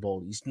bowling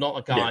ball. He's not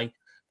a guy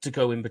to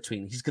go in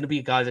between. He's going to be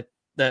a guy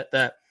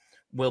that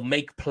will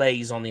make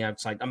plays on the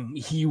outside.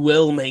 He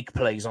will make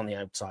plays on the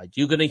outside.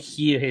 You're going to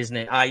hear his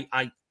name.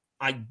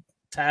 I'm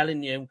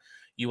telling you,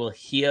 you will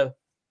hear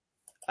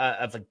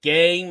of a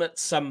game at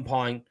some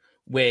point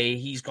where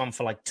he's gone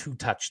for like 2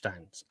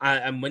 touchdowns.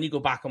 And when you go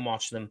back and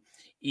watch them,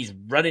 he's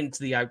running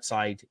to the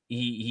outside.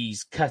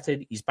 He's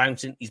cutted. He's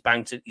bouncing.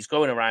 He's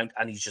going around,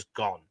 and he's just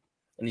gone.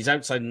 And he's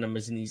outside the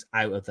numbers, and he's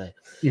out of there.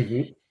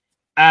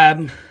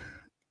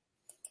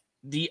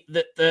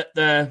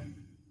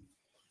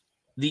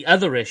 The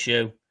other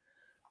issue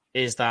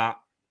is that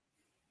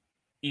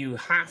you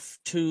have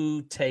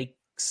to take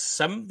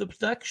some of the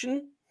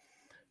production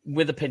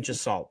with a pinch of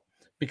salt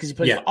because he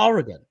played for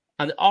Oregon.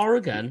 And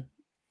Oregon,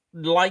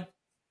 like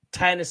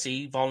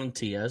Tennessee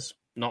Volunteers,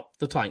 not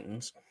the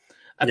Titans,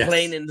 are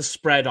playing in the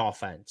spread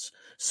offense.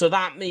 So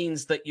that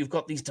means that you've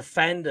got these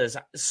defenders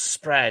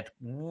spread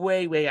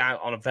way, way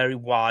out on a very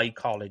wide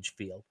college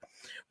field,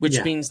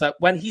 which means that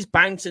when he's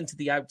bouncing to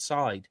the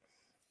outside,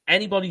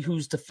 anybody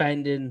who's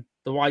defending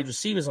the wide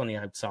receivers on the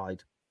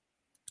outside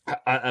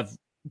have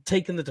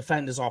taken the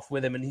defenders off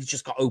with him, and he's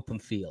just got open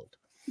field.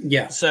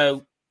 Yeah.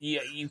 So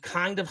you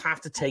kind of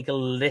have to take a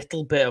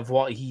little bit of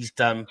what he's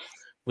done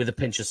with a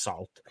pinch of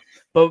salt.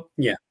 But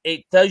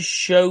it does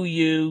show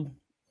you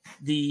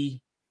the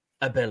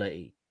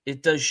ability.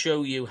 It does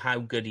show you how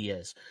good he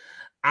is.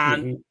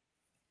 And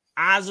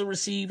as a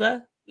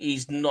receiver,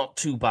 he's not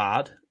too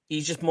bad.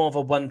 He's just more of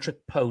a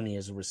one-trick pony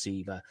as a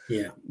receiver.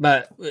 Yeah.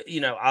 But,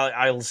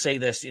 I'll say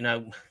this,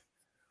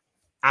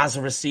 as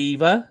a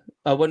receiver,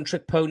 a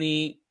one-trick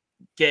pony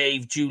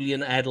gave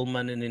Julian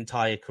Edelman an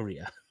entire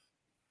career.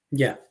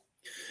 Yeah.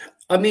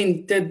 I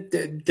mean,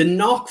 the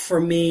knock for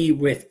me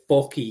with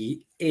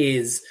Bucky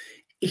is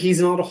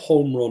he's not a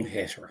home run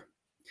hitter.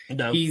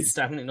 No, he's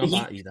definitely not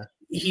that either.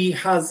 He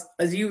has,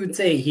 as you would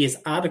say, he has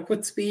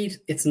adequate speed.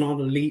 It's not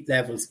elite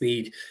level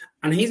speed.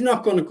 And he's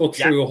not going to go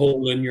through a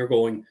hole and you're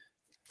going,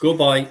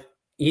 goodbye.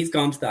 He's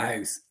gone to the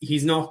house.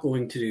 He's not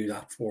going to do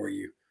that for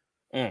you.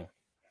 No.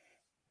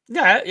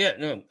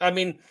 I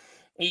mean,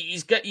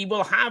 he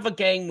will have a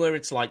game where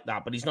it's like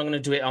that, but he's not going to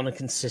do it on a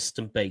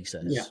consistent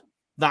basis. Yeah.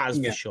 That is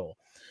for sure.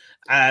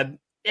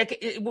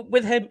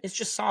 With him, it's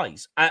just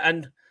size.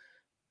 And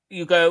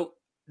you go,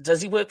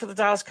 does he work for the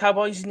Dallas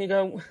Cowboys? And you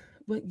go,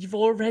 well, you've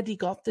already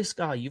got this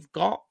guy. You've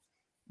got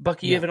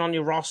Bucky Irving on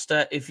your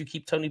roster if you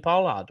keep Tony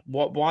Pollard.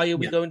 Why are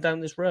we going down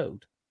this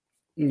road?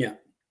 Yeah.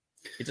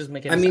 It doesn't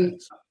make any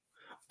sense.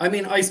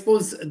 I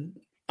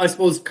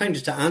suppose kind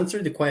of to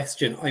answer the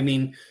question, I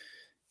mean,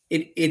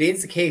 it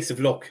is a case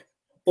of, look,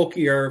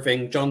 Bucky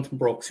Irving, Jonathan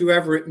Brooks,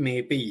 whoever it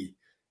may be,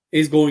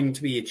 is going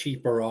to be a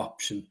cheaper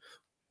option.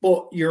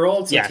 But you're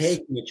also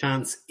taking a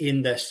chance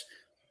in that,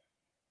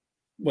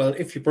 well,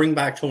 if you bring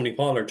back Tony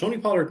Pollard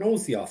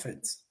knows the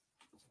offense.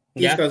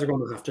 These guys are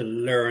going to have to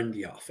learn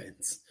the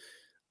offense.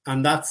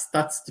 And that's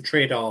the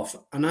trade-off.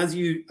 And as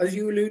you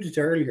alluded to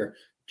earlier,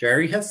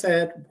 Jerry has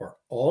said, we're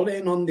all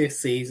in on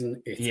this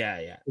season.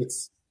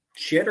 It's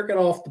shit or get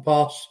off the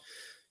pot.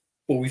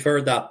 But we've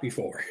heard that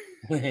before.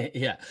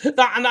 And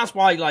that's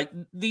why, like,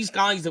 these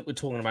guys that we're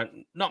talking about,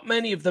 not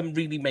many of them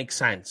really make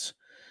sense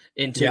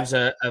in terms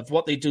of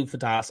what they do for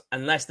Dallas,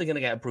 unless they're going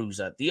to get a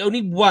bruiser. The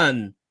only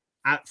one,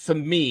 for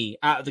me,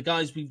 out of the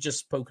guys we've just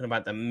spoken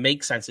about that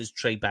makes sense is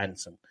Trey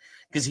Benson,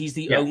 because he's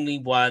the only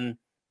one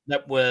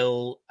that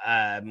will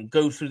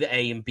go through the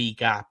A and B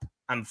gap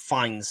and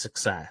find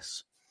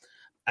success.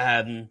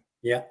 But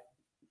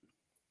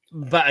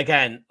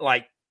again,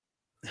 like,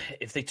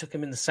 if they took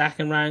him in the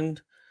second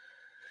round,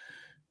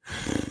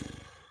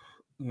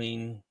 I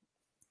mean,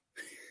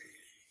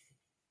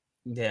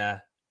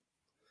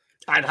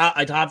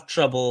 I'd have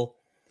trouble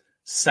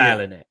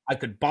selling it. I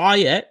could buy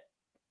it.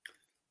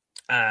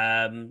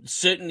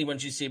 Certainly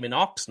once you see him in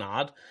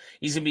Oxnard,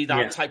 he's going to be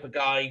that type of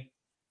guy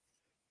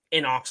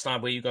in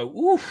Oxnard where you go,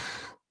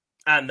 oof,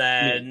 and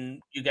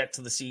then you get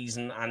to the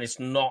season and it's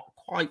not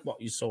quite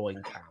what you saw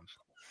in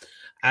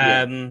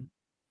camp.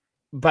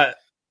 But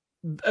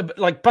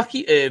like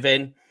Bucky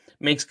Irving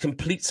makes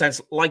complete sense,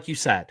 like you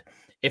said.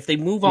 If they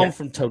move on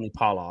from Tony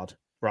Pollard,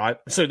 right?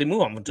 So they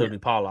move on from Tony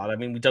Pollard. I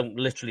mean, we don't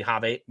literally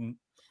have 8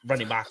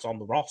 running backs on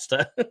the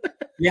roster.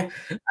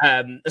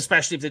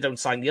 Especially if they don't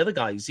sign the other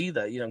guys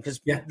either,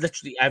 because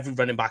literally every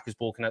running back is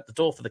walking out the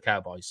door for the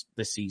Cowboys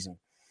this season.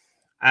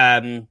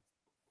 And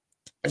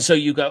so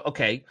you go,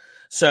 okay,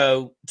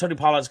 so Tony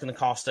Pollard's going to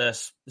cost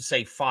us,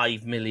 say,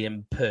 $5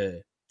 million per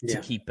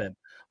to keep him.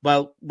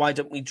 Well, why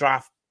don't we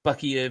draft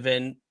Bucky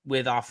Irving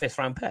with our 5th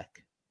round pick?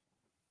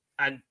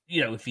 And,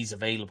 if he's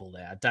available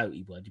there, I doubt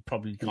he would. He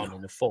probably can't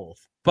in the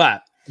 4th.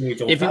 But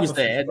if he was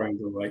there,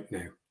 right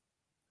now,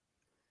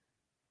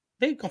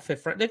 they've got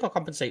 5th round. They've got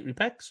compensatory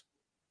picks.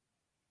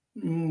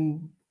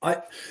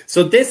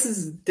 So this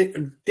is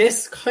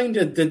this kind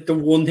of the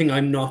one thing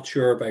I'm not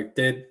sure about.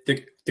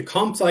 The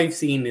comps I've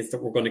seen is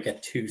that we're going to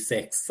get 2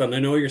 6s, and I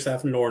know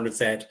yourself and Lauren have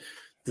said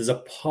there's a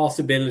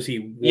possibility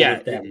one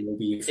of them will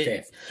be a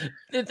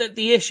 5th.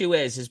 The issue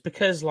is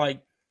because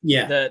like.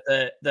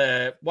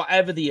 The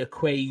whatever the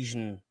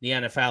equation the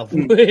NFL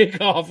work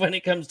off when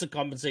it comes to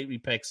compensatory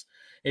picks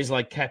is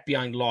like kept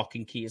behind lock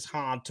and key. It's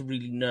hard to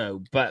really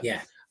know, but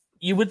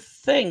you would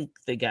think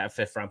they get a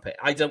 5th round pick.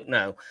 I don't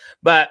know,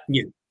 but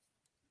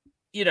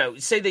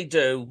say they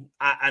do,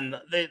 and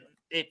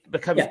it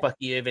becomes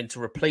Bucky Irving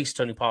to replace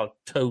Tony Pollard.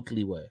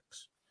 Totally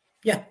works.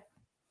 Yeah.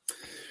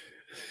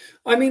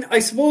 I mean, I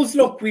suppose.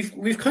 Look,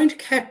 we've kind of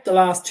kept the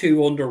last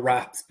 2 under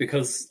wraps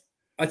because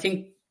I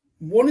think.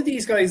 One of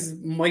these guys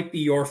might be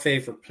your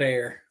favorite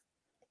player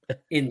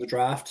in the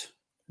draft.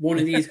 One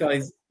of these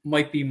guys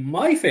might be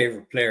my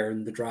favorite player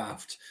in the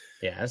draft.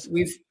 Yes,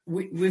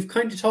 we've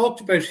kind of talked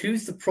about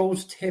who's the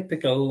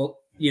prototypical,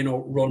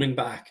 running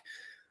back,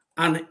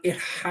 And it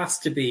has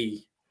to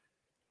be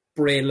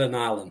Braylon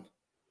Allen.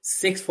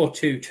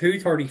 6'2",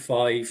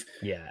 235.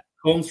 Yeah.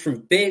 Comes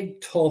from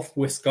big, tough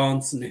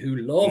Wisconsin who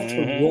love to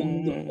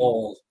run the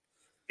ball.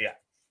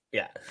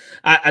 Yeah.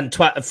 And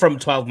from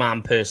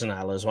 12-man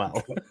personnel as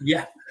well.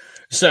 Yeah.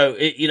 So,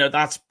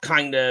 that's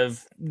kind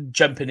of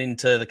jumping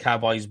into the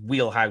Cowboys'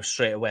 wheelhouse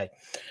straight away.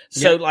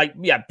 So,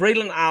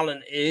 Braylon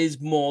Allen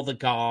is more the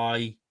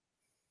guy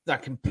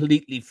that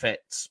completely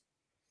fits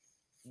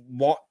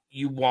what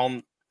you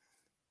want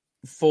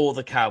for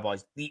the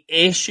Cowboys. The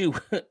issue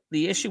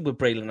with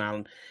Braylon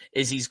Allen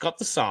is he's got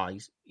the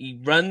size.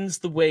 He runs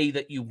the way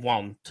that you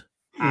want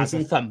as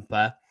a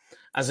thumper,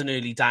 as an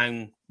early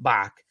down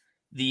back.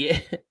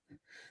 The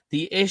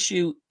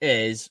issue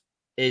is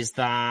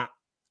that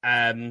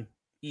he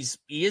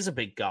is a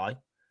big guy,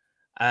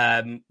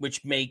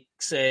 which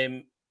makes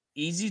him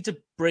easy to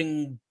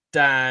bring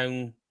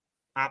down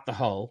at the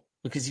hole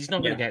because he's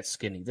not going to get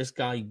skinny. This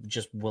guy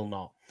just will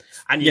not.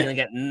 And you're going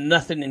to get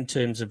nothing in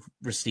terms of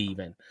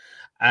receiving.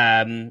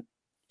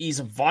 He's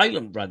a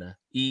violent runner.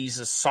 He's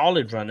a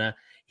solid runner.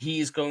 He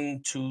is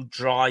going to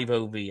drive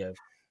over you.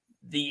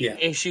 The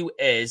issue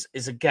is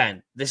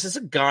again, this is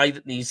a guy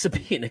that needs to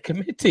be in a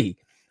committee.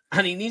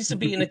 And he needs to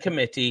be in a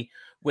committee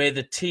where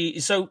the team...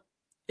 So,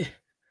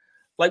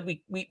 like,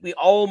 we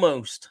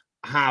almost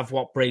have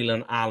what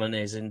Braylon Allen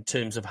is in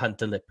terms of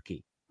Hunter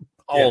Lipke.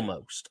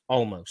 Almost.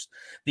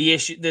 The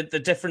issue, the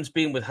difference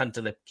being with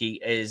Hunter Lipke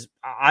is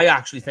I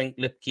actually think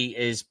Lipke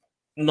is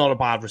not a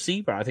bad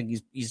receiver. I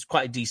think he's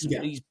quite a decent...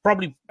 Yeah. He's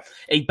probably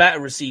a better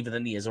receiver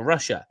than he is a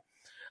rusher.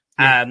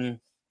 Yeah.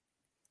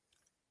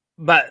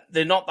 But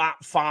they're not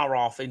that far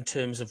off in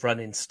terms of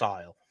running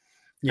style.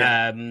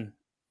 Yeah.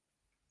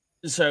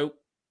 So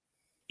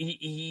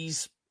he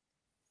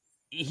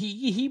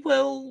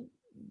will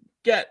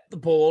get the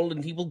ball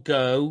and he will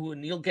go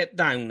and he'll get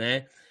down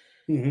there.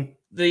 Mm-hmm.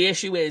 The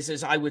issue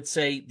is I would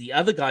say the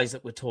other guys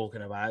that we're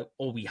talking about,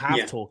 or we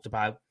have talked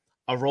about,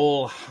 are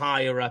all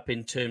higher up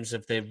in terms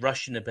of their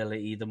rushing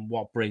ability than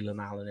what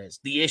Braylon Allen is.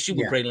 The issue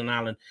with Braylon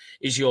Allen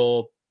is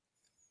you'll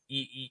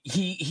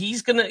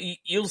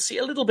see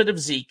a little bit of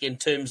Zeke in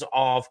terms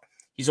of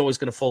he's always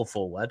going to fall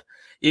forward.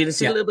 You're going to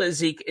see a little bit of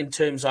Zeke in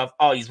terms of,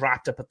 he's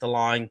wrapped up at the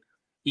line.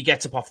 He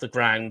gets up off the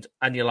ground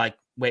and you're like,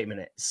 wait a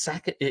minute,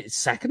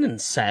 second and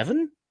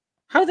 7?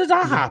 How did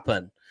that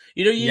happen?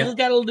 You'll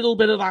get a little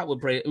bit of that with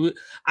Bray.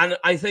 And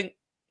I think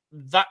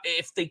that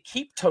if they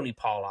keep Tony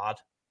Pollard,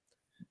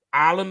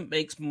 Allen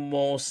makes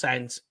more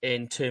sense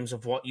in terms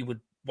of what you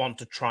would want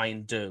to try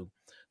and do.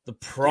 The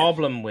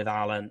problem with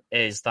Allen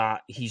is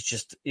that he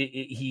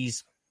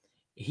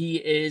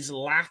is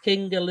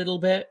lacking a little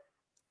bit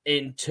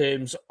in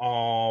terms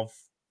of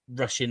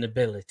rushing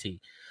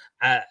ability.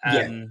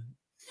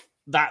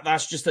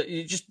 That's just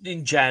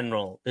in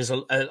general. There's a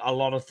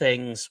lot of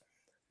things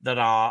that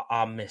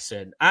are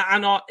missing,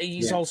 and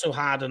he's also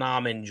had an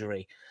arm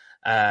injury,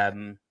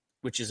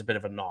 which is a bit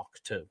of a knock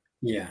too.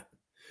 Yeah,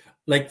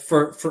 like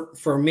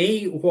for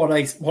me, what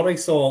I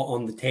saw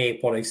on the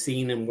tape, what I've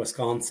seen in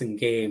Wisconsin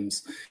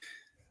games,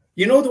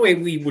 the way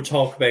we would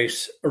talk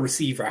about a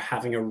receiver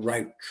having a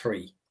route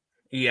tree.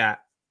 Yeah.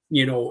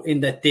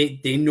 In that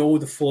they know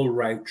the full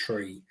route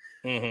tree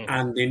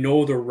and they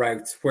know the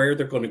routes, where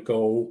they're going to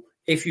go.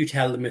 If you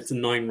tell them it's a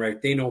 9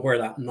 route, they know where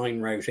that 9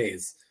 route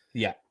is.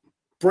 Yeah.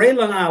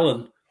 Braylon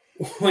Allen,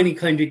 when he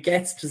kind of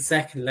gets to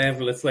second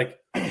level, it's like,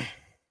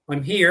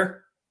 I'm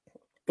here,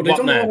 but I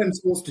don't know what I'm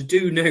supposed to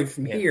do now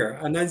from here.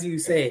 And as you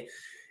say,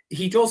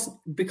 he doesn't,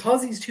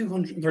 because he's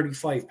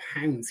 235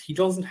 pounds, he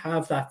doesn't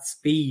have that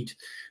speed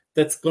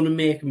that's going to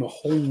make him a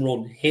home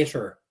run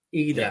hitter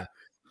either. Yeah.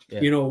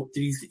 Yeah.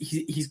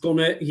 He's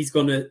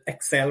gonna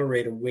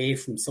accelerate away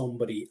from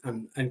somebody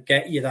and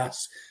get you that,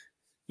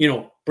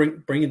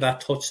 bring you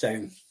that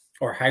touchdown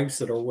or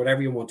house it or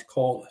whatever you want to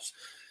call it.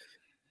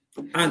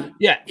 And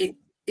it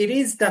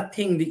is that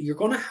thing that you're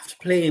going to have to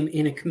play him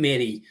in a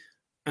committee.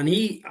 And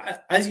he,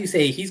 as you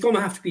say, he's going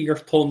to have to be your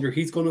thunder.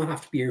 He's going to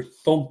have to be your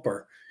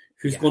thumper,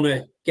 who's going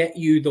to get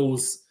you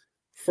those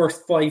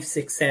first 5,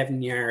 6,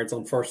 7 yards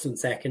on first and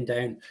second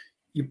down.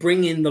 You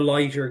bring in the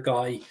lighter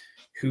guy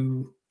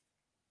who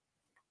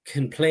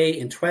can play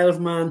in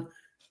 12-man.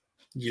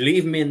 You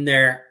leave him in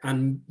there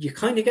and you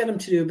kind of get him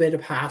to do a bit of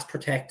pass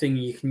protecting.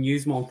 You can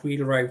use him on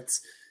wheel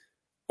routes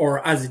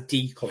or as a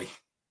decoy.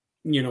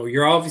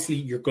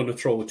 You're going to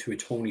throw it to a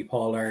Tony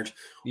Pollard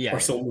or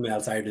someone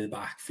else out of the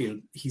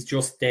backfield. He's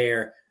just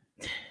there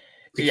to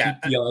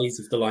keep the eyes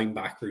of the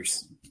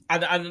linebackers.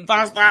 And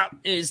that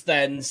is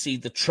then,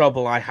 the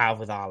trouble I have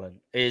with Allen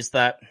is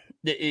that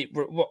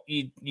what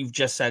you've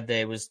just said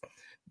there was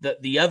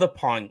that the other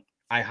point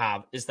I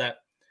have is that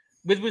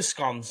with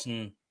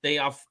Wisconsin, they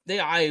are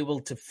able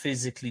to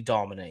physically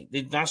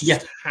dominate. That's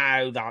just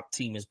how that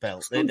team is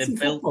built. They're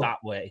built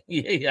that way.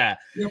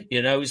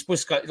 It's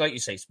Wisconsin, like you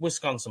say, it's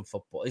Wisconsin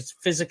football. It's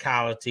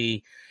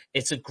physicality,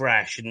 it's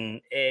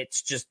aggression.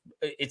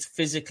 It's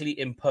physically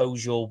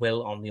impose your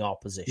will on the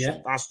opposition.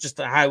 Yeah. That's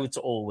just how it's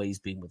always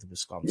been with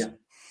Wisconsin. Yeah.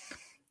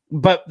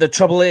 But the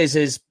trouble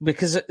is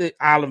because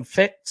Allen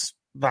fits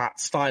that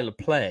style of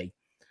play,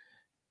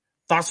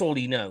 That's all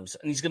he knows.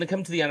 And he's going to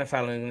come to the NFL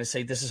and going to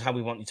say, this is how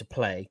we want you to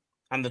play.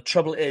 And the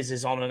trouble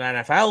is on an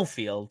NFL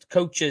field,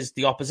 coaches,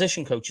 the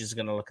opposition coaches are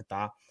going to look at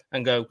that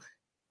and go,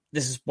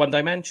 this is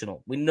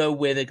one-dimensional. We know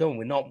where they're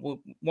going.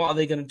 What are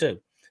they going to do?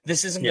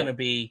 This isn't going to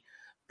be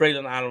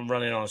Braylon Allen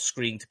running on a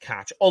screen to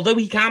catch. Although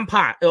he can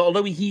pass,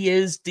 although he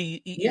is,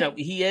 he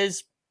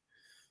is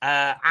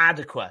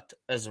adequate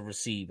as a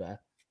receiver.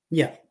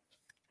 Yeah.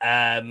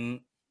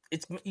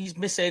 He's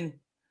missing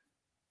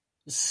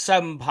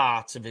some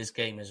parts of his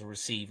game as a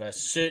receiver,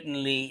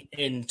 certainly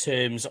in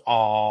terms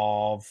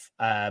of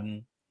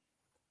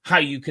how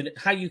you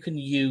can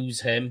use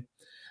him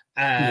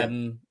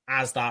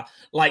as that.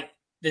 Like,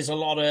 there's a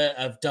lot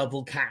of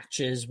double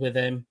catches with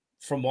him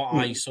from what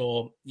I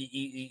saw.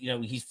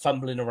 He's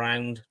fumbling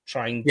around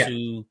trying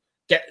to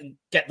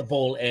get the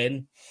ball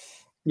in.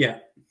 Yeah.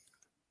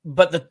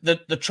 But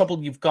the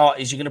trouble you've got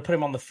is you're going to put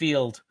him on the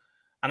field,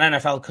 and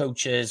NFL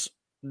coaches,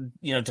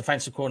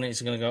 defensive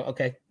coordinators are going to go,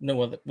 okay, know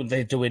what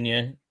they're doing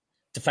here.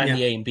 Defend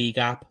the A and B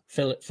gap,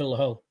 fill the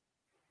hole.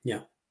 Yeah.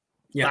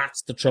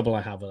 That's the trouble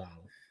I have with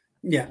Allen.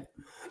 Yeah.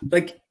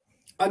 Like,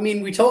 I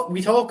mean, we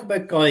talk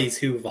about guys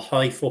who have a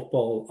high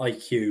football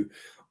IQ,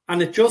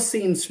 and it just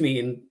seems to me,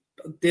 and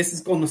this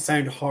is going to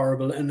sound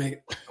horrible, and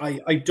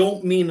I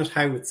don't mean it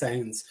how it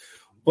sounds,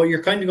 but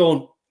you're kind of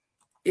going,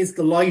 is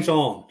the light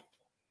on?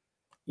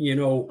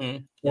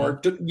 Or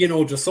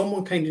does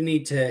someone kind of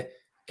need to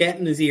get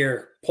in his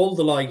ear, pull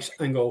the light,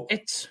 and go,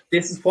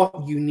 this is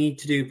what you need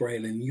to do,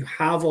 Braylon. You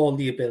have all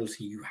the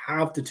ability, you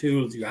have the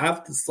tools, you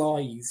have the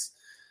size,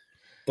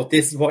 but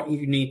this is what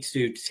you need to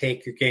do to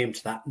take your game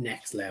to that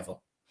next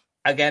level.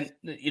 Again,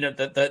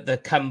 the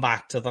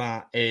comeback to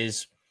that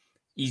is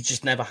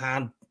he's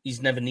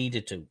never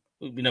needed to.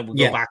 We'll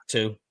go back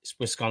to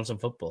Wisconsin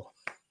football.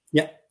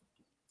 Yeah.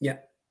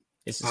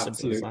 It's as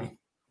simple as that.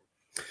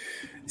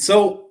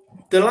 So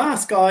the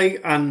last guy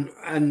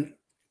and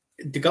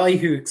the guy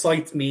who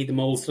excites me the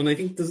most, and I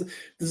think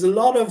there's a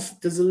lot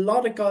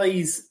of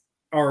guys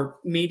or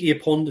media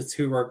pundits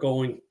who are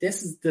going,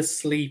 this is the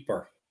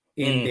sleeper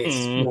in this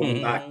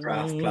running back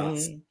draft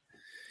class.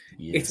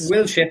 Yes. It's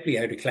Will Shipley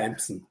out of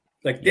Clemson.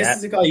 Like, this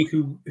is a guy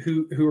who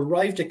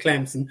arrived at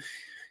Clemson.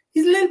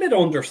 He's a little bit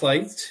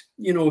undersized.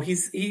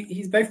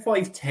 He's about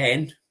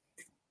 5'10".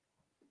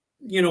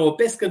 A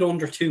biscuit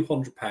under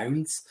 200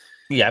 pounds.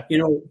 Yeah.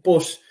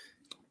 But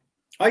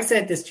I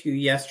said this to you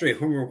yesterday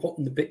when we were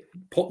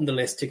putting the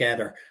list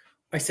together.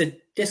 I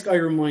said, this guy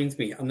reminds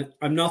me, and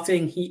I'm not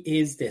saying he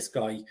is this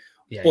guy,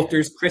 but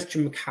there's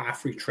Christian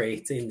McCaffrey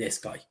traits in this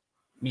guy.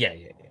 Yeah.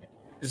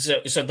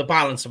 So the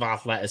balance of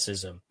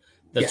athleticism,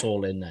 that's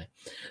all in there.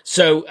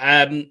 So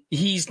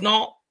he's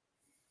not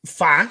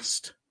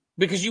fast,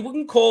 because you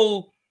wouldn't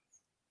call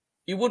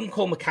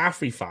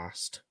McCaffrey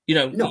fast.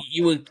 No.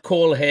 You would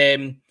call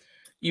him,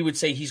 you would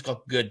say he's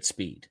got good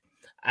speed.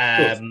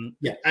 And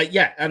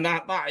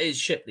that is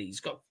Shipley.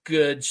 He's got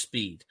good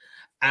speed.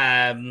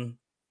 So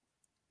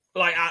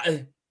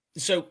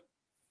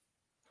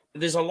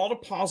there's a lot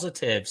of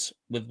positives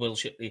with Will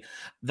Shipley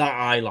that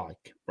I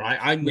like, right?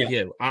 I'm with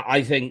you.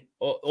 I think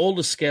all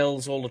the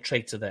skills, all the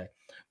traits are there.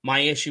 My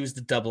issue is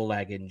the double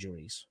leg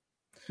injuries.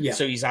 Yeah.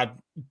 So he's had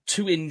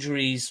 2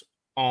 injuries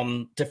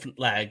on different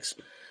legs.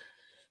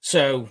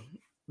 So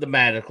the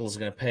medicals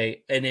are going to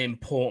play an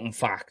important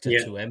factor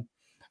to him.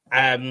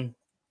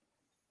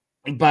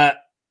 But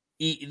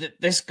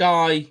this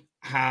guy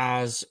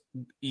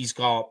he's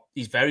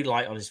very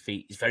light on his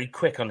feet. He's very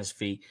quick on his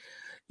feet.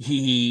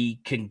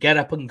 He can get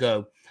up and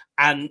go.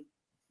 And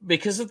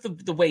because of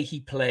the way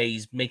he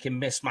plays, making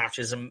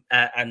mismatches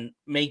and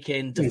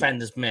making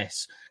defenders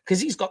miss,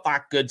 because he's got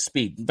that good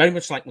speed, very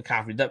much like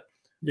McCaffrey, that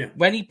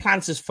when he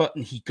plants his foot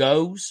and he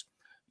goes,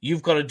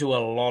 you've got to do a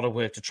lot of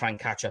work to try and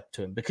catch up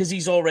to him, because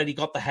he's already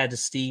got the head of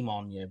steam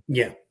on you.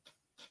 Yeah.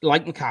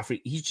 Like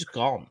McCaffrey, he's just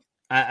gone.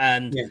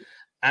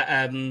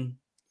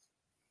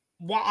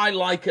 What I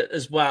like it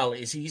as well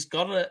is he's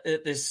got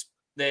this,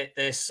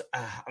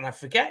 and I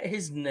forget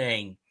his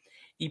name.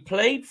 He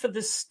played for the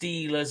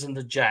Steelers and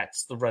the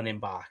Jets, the running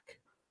back.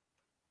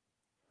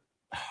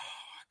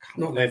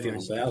 Not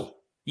Le'Veon Bell.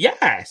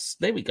 Yes,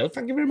 there we go.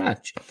 Thank you very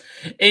much.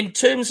 In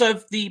terms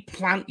of the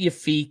plant your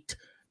feet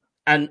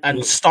and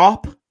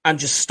stop, and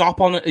just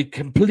stop on it,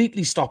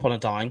 completely stop on a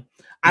dime,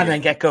 and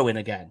then get going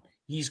again.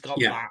 He's got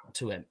that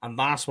to him, and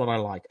that's what I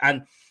like.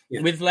 And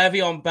with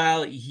Le'Veon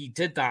Bell, he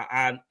did that,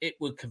 and it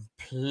would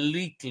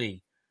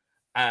completely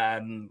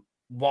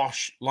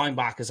wash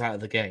linebackers out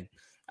of the game.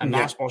 And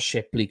that's what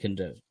Shipley can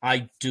do.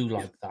 I do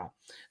like that.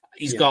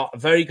 He's got a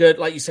very good,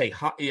 like you say,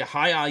 high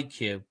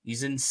IQ.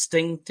 He's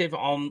instinctive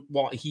on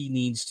what he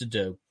needs to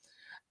do.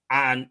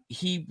 And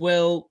he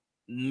will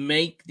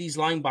make these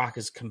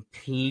linebackers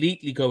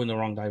completely go in the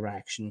wrong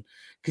direction,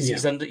 because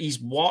he's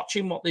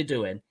watching what they're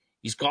doing.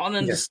 He's got an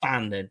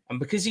understanding. And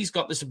because he's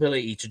got this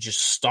ability to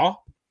just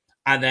stop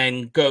and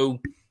then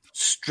go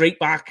straight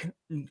back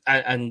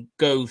and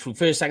go through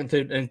first, second,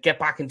 third, and get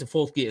back into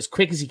fourth gear as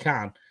quick as he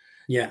can.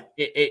 Yeah.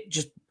 It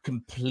just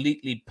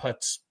completely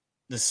puts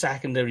the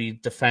secondary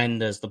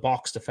defenders, the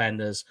box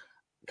defenders,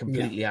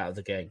 completely out of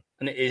the game.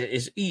 And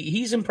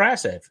he's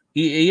impressive.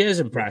 He is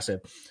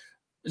impressive.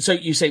 So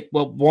you say,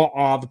 well, what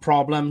are the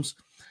problems?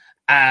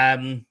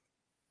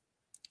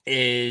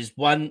 Is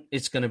one,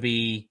 it's going to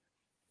be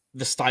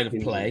the style of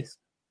play.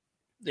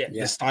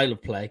 The style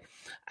of play.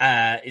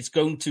 It's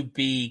going to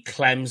be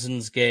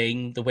Clemson's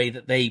game, the way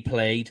that they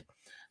played.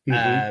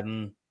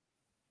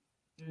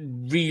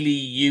 Really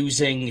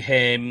using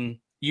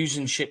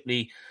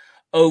Shipley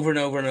over and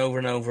over and over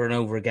and over and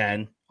over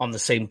again on the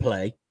same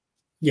play.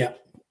 Yeah.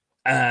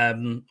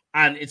 And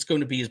it's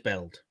going to be his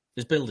build.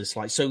 His build is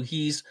like, so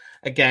he's,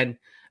 again,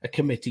 a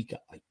committee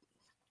guy.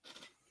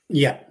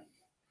 Yeah.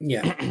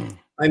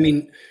 I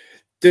mean,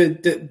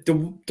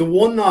 the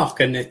one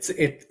knock, and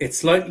it's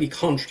slightly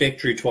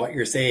contradictory to what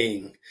you're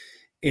saying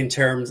in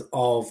terms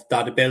of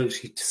that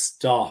ability to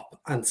stop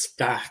and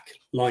stack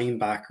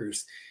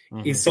linebackers,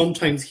 is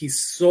sometimes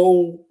he's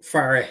so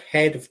far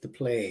ahead of the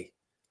play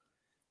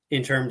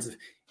in terms of,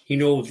 he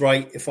knows,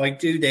 right, if I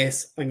do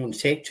this, I'm going to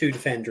take 2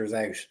 defenders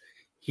out.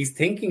 He's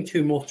thinking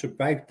too much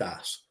about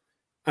that.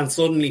 And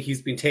suddenly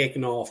he's been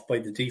taken off by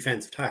the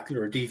defensive tackle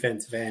or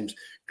defensive end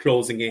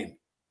closing in.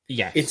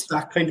 Yes. It's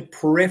that kind of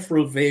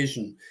peripheral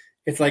vision.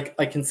 It's like,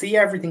 I can see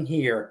everything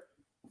here,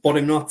 but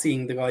I'm not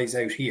seeing the guys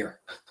out here.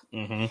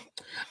 Mm-hmm.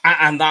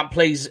 And that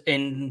plays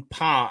in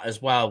part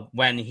as well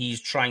when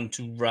he's trying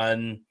to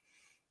run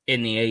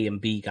in the A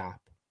and B gap.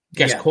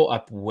 Gets caught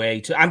up way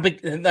too... And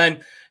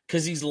then,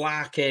 because he's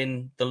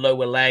lacking the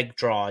lower leg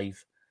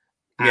drive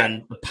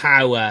and the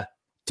power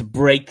to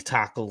break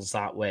tackles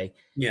that way.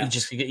 Yeah. He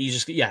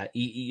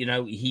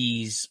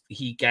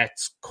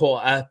gets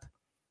caught up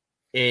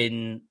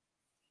in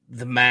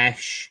the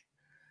mesh,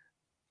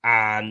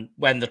 and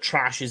when the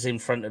trash is in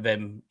front of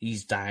him,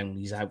 he's down,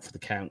 he's out for the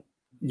count.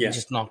 Yeah. You're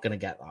just not going to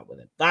get that with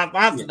him.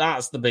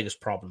 That's the biggest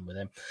problem with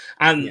him,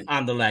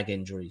 and the leg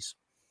injuries.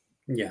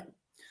 Yeah,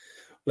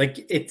 like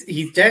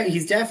he's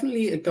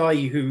definitely a guy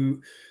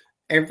who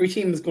every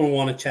team is going to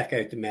want to check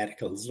out the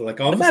medicals. Like,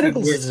 the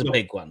medicals is a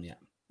big one. Yeah.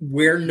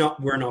 We're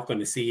not going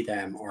to see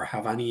them or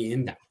have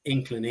any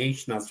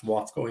inclination as to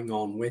what's going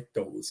on with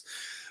those.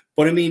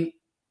 But I mean,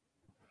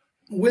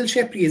 Will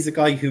Shipley is a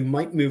guy who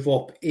might move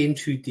up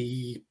into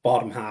the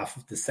bottom half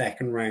of the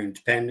second round,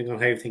 depending on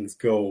how things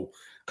go.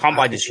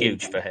 Combine is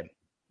huge for him.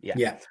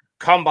 Yeah.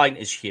 Combine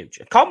is huge.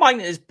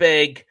 Combine is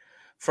big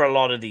for a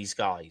lot of these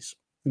guys.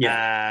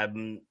 Yeah.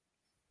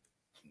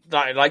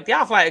 Like the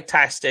athletic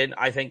testing,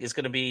 I think, is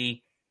going to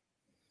be,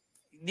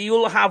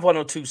 you'll have 1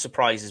 or 2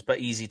 surprises, but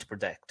easy to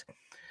predict.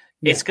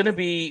 Yeah. It's going to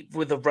be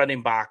with the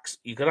running backs.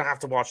 You're going to have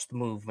to watch the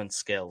movement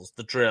skills,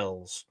 the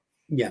drills.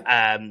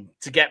 Yeah.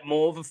 To get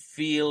more of a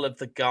feel of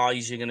the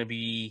guys you're going to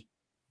be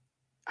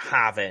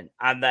having.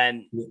 And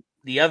then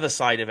the other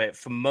side of it,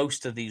 for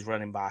most of these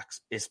running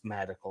backs, is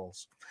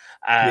medicals,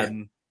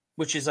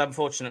 which is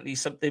unfortunately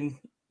something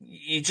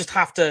you just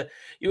have to...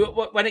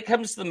 when it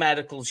comes to the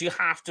medicals, you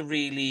have to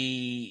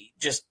really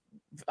just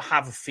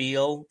have a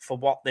feel for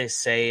what they're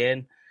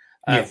saying,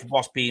 for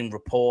what's being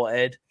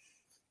reported.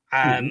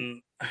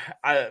 I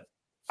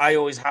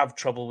always have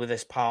trouble with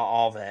this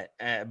part of it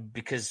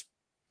because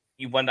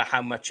you wonder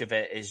how much of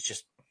it is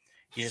just,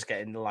 you're just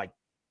getting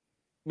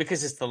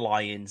because it's the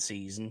lie-in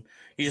season,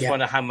 you just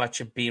wonder how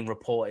much of being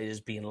reported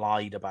is being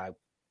lied about.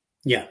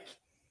 Yeah,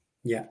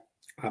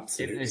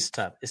 absolutely. It's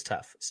tough.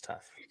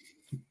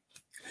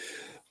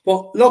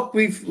 Well, look,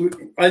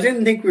 I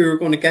didn't think we were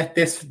going to get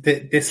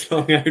this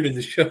long out of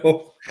the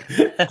show.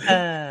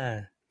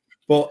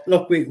 But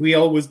look, we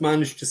always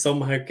managed to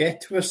somehow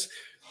get to it.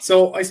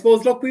 So I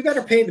suppose, look, we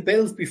better pay the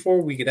bills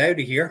before we get out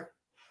of here.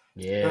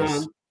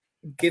 Yes.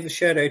 Give a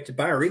shout out to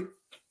Barry.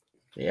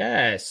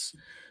 Yes.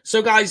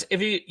 So, guys,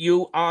 if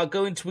you are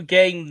going to a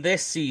game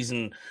this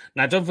season,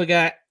 now don't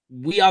forget,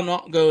 we are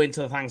not going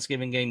to the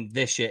Thanksgiving game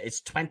this year.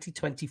 It's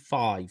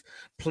 2025.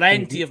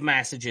 Plenty of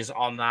messages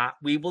on that.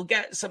 We will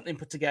get something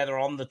put together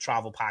on the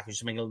travel package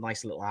to make a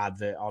nice little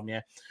advert on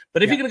you.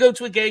 But if you're going to go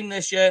to a game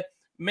this year,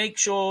 make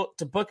sure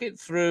to book it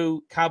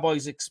through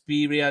Cowboys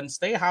Experience.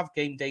 They have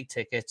game day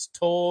tickets,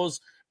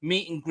 tours,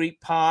 meet and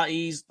greet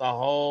parties, the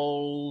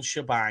whole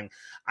shebang.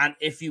 And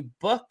if you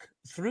book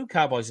through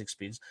Cowboys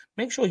Experience,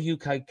 make sure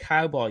UK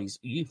Cowboys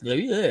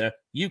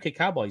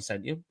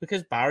sent you,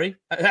 because Brian,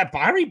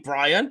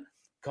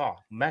 God,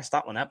 messed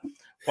that one up.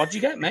 What'd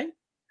you get, mate?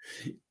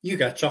 You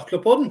got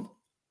chocolate pudding.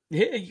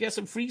 Yeah, you get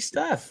some free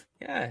stuff.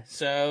 Yeah,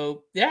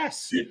 so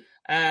yes.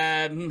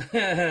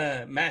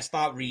 Messed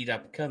that read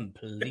up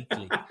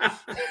completely.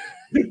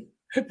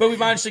 But we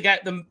managed to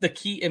get the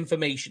key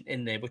information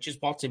in there, which is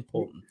what's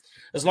important.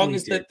 As long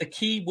as the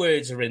key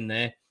words are in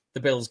there,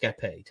 the bills get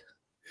paid.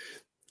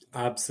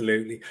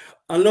 Absolutely.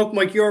 And look,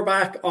 Mike, you're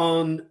back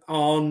on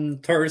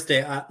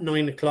Thursday at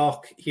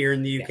 9:00 here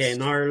in the UK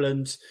and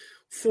Ireland.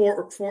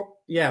 4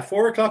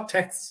 o'clock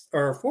Texas,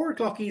 or 4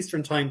 o'clock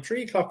Eastern time,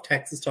 3 o'clock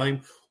Texas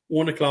time,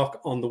 1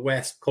 o'clock on the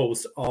west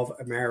coast of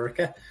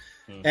America.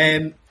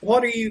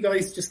 What are you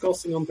guys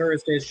discussing on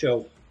Thursday's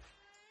show?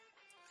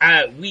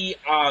 We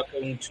are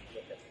going to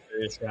look at the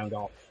first round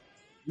off.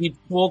 We've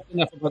talked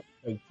enough about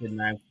the coaching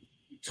now.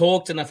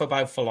 talked enough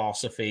about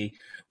philosophy.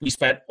 We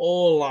spent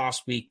all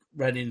last week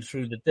running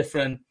through the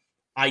different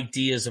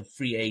ideas of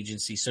free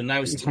agency. So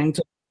now it's time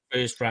to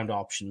first round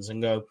options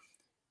and go,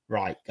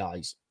 right,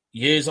 guys,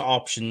 here's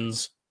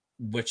options.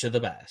 Which are the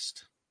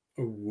best?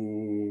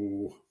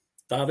 Ooh,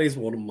 that is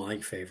one of my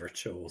favorite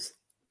shows.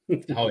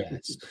 Oh,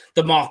 yes.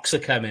 The mocks are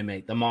coming,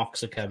 mate. The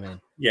mocks are coming.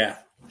 Yeah,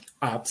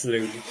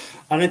 absolutely.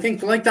 And I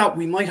think like that,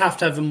 we might have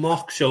to have a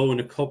mock show in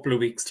a couple of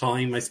weeks'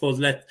 time. I suppose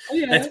let's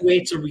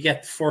wait till we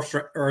get the first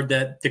or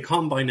the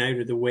combine out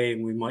of the way,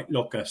 and we might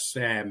look at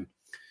a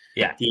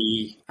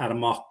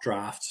mock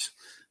draft,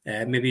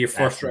 maybe a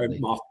first round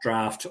mock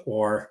draft,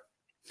 or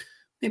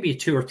maybe a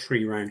 2 or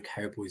 3 round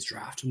Cowboys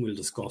draft, and we'll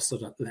discuss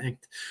it at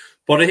length.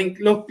 But I think,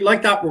 look,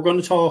 like that, we're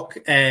going to talk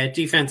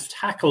defensive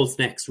tackles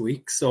next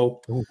week.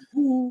 So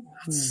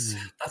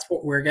that's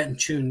what we're getting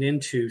tuned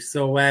into.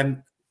 So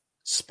I'm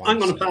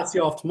going to pass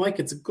you off to Mike.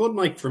 It's a good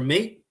night from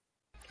me.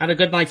 And a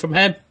good night from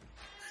him.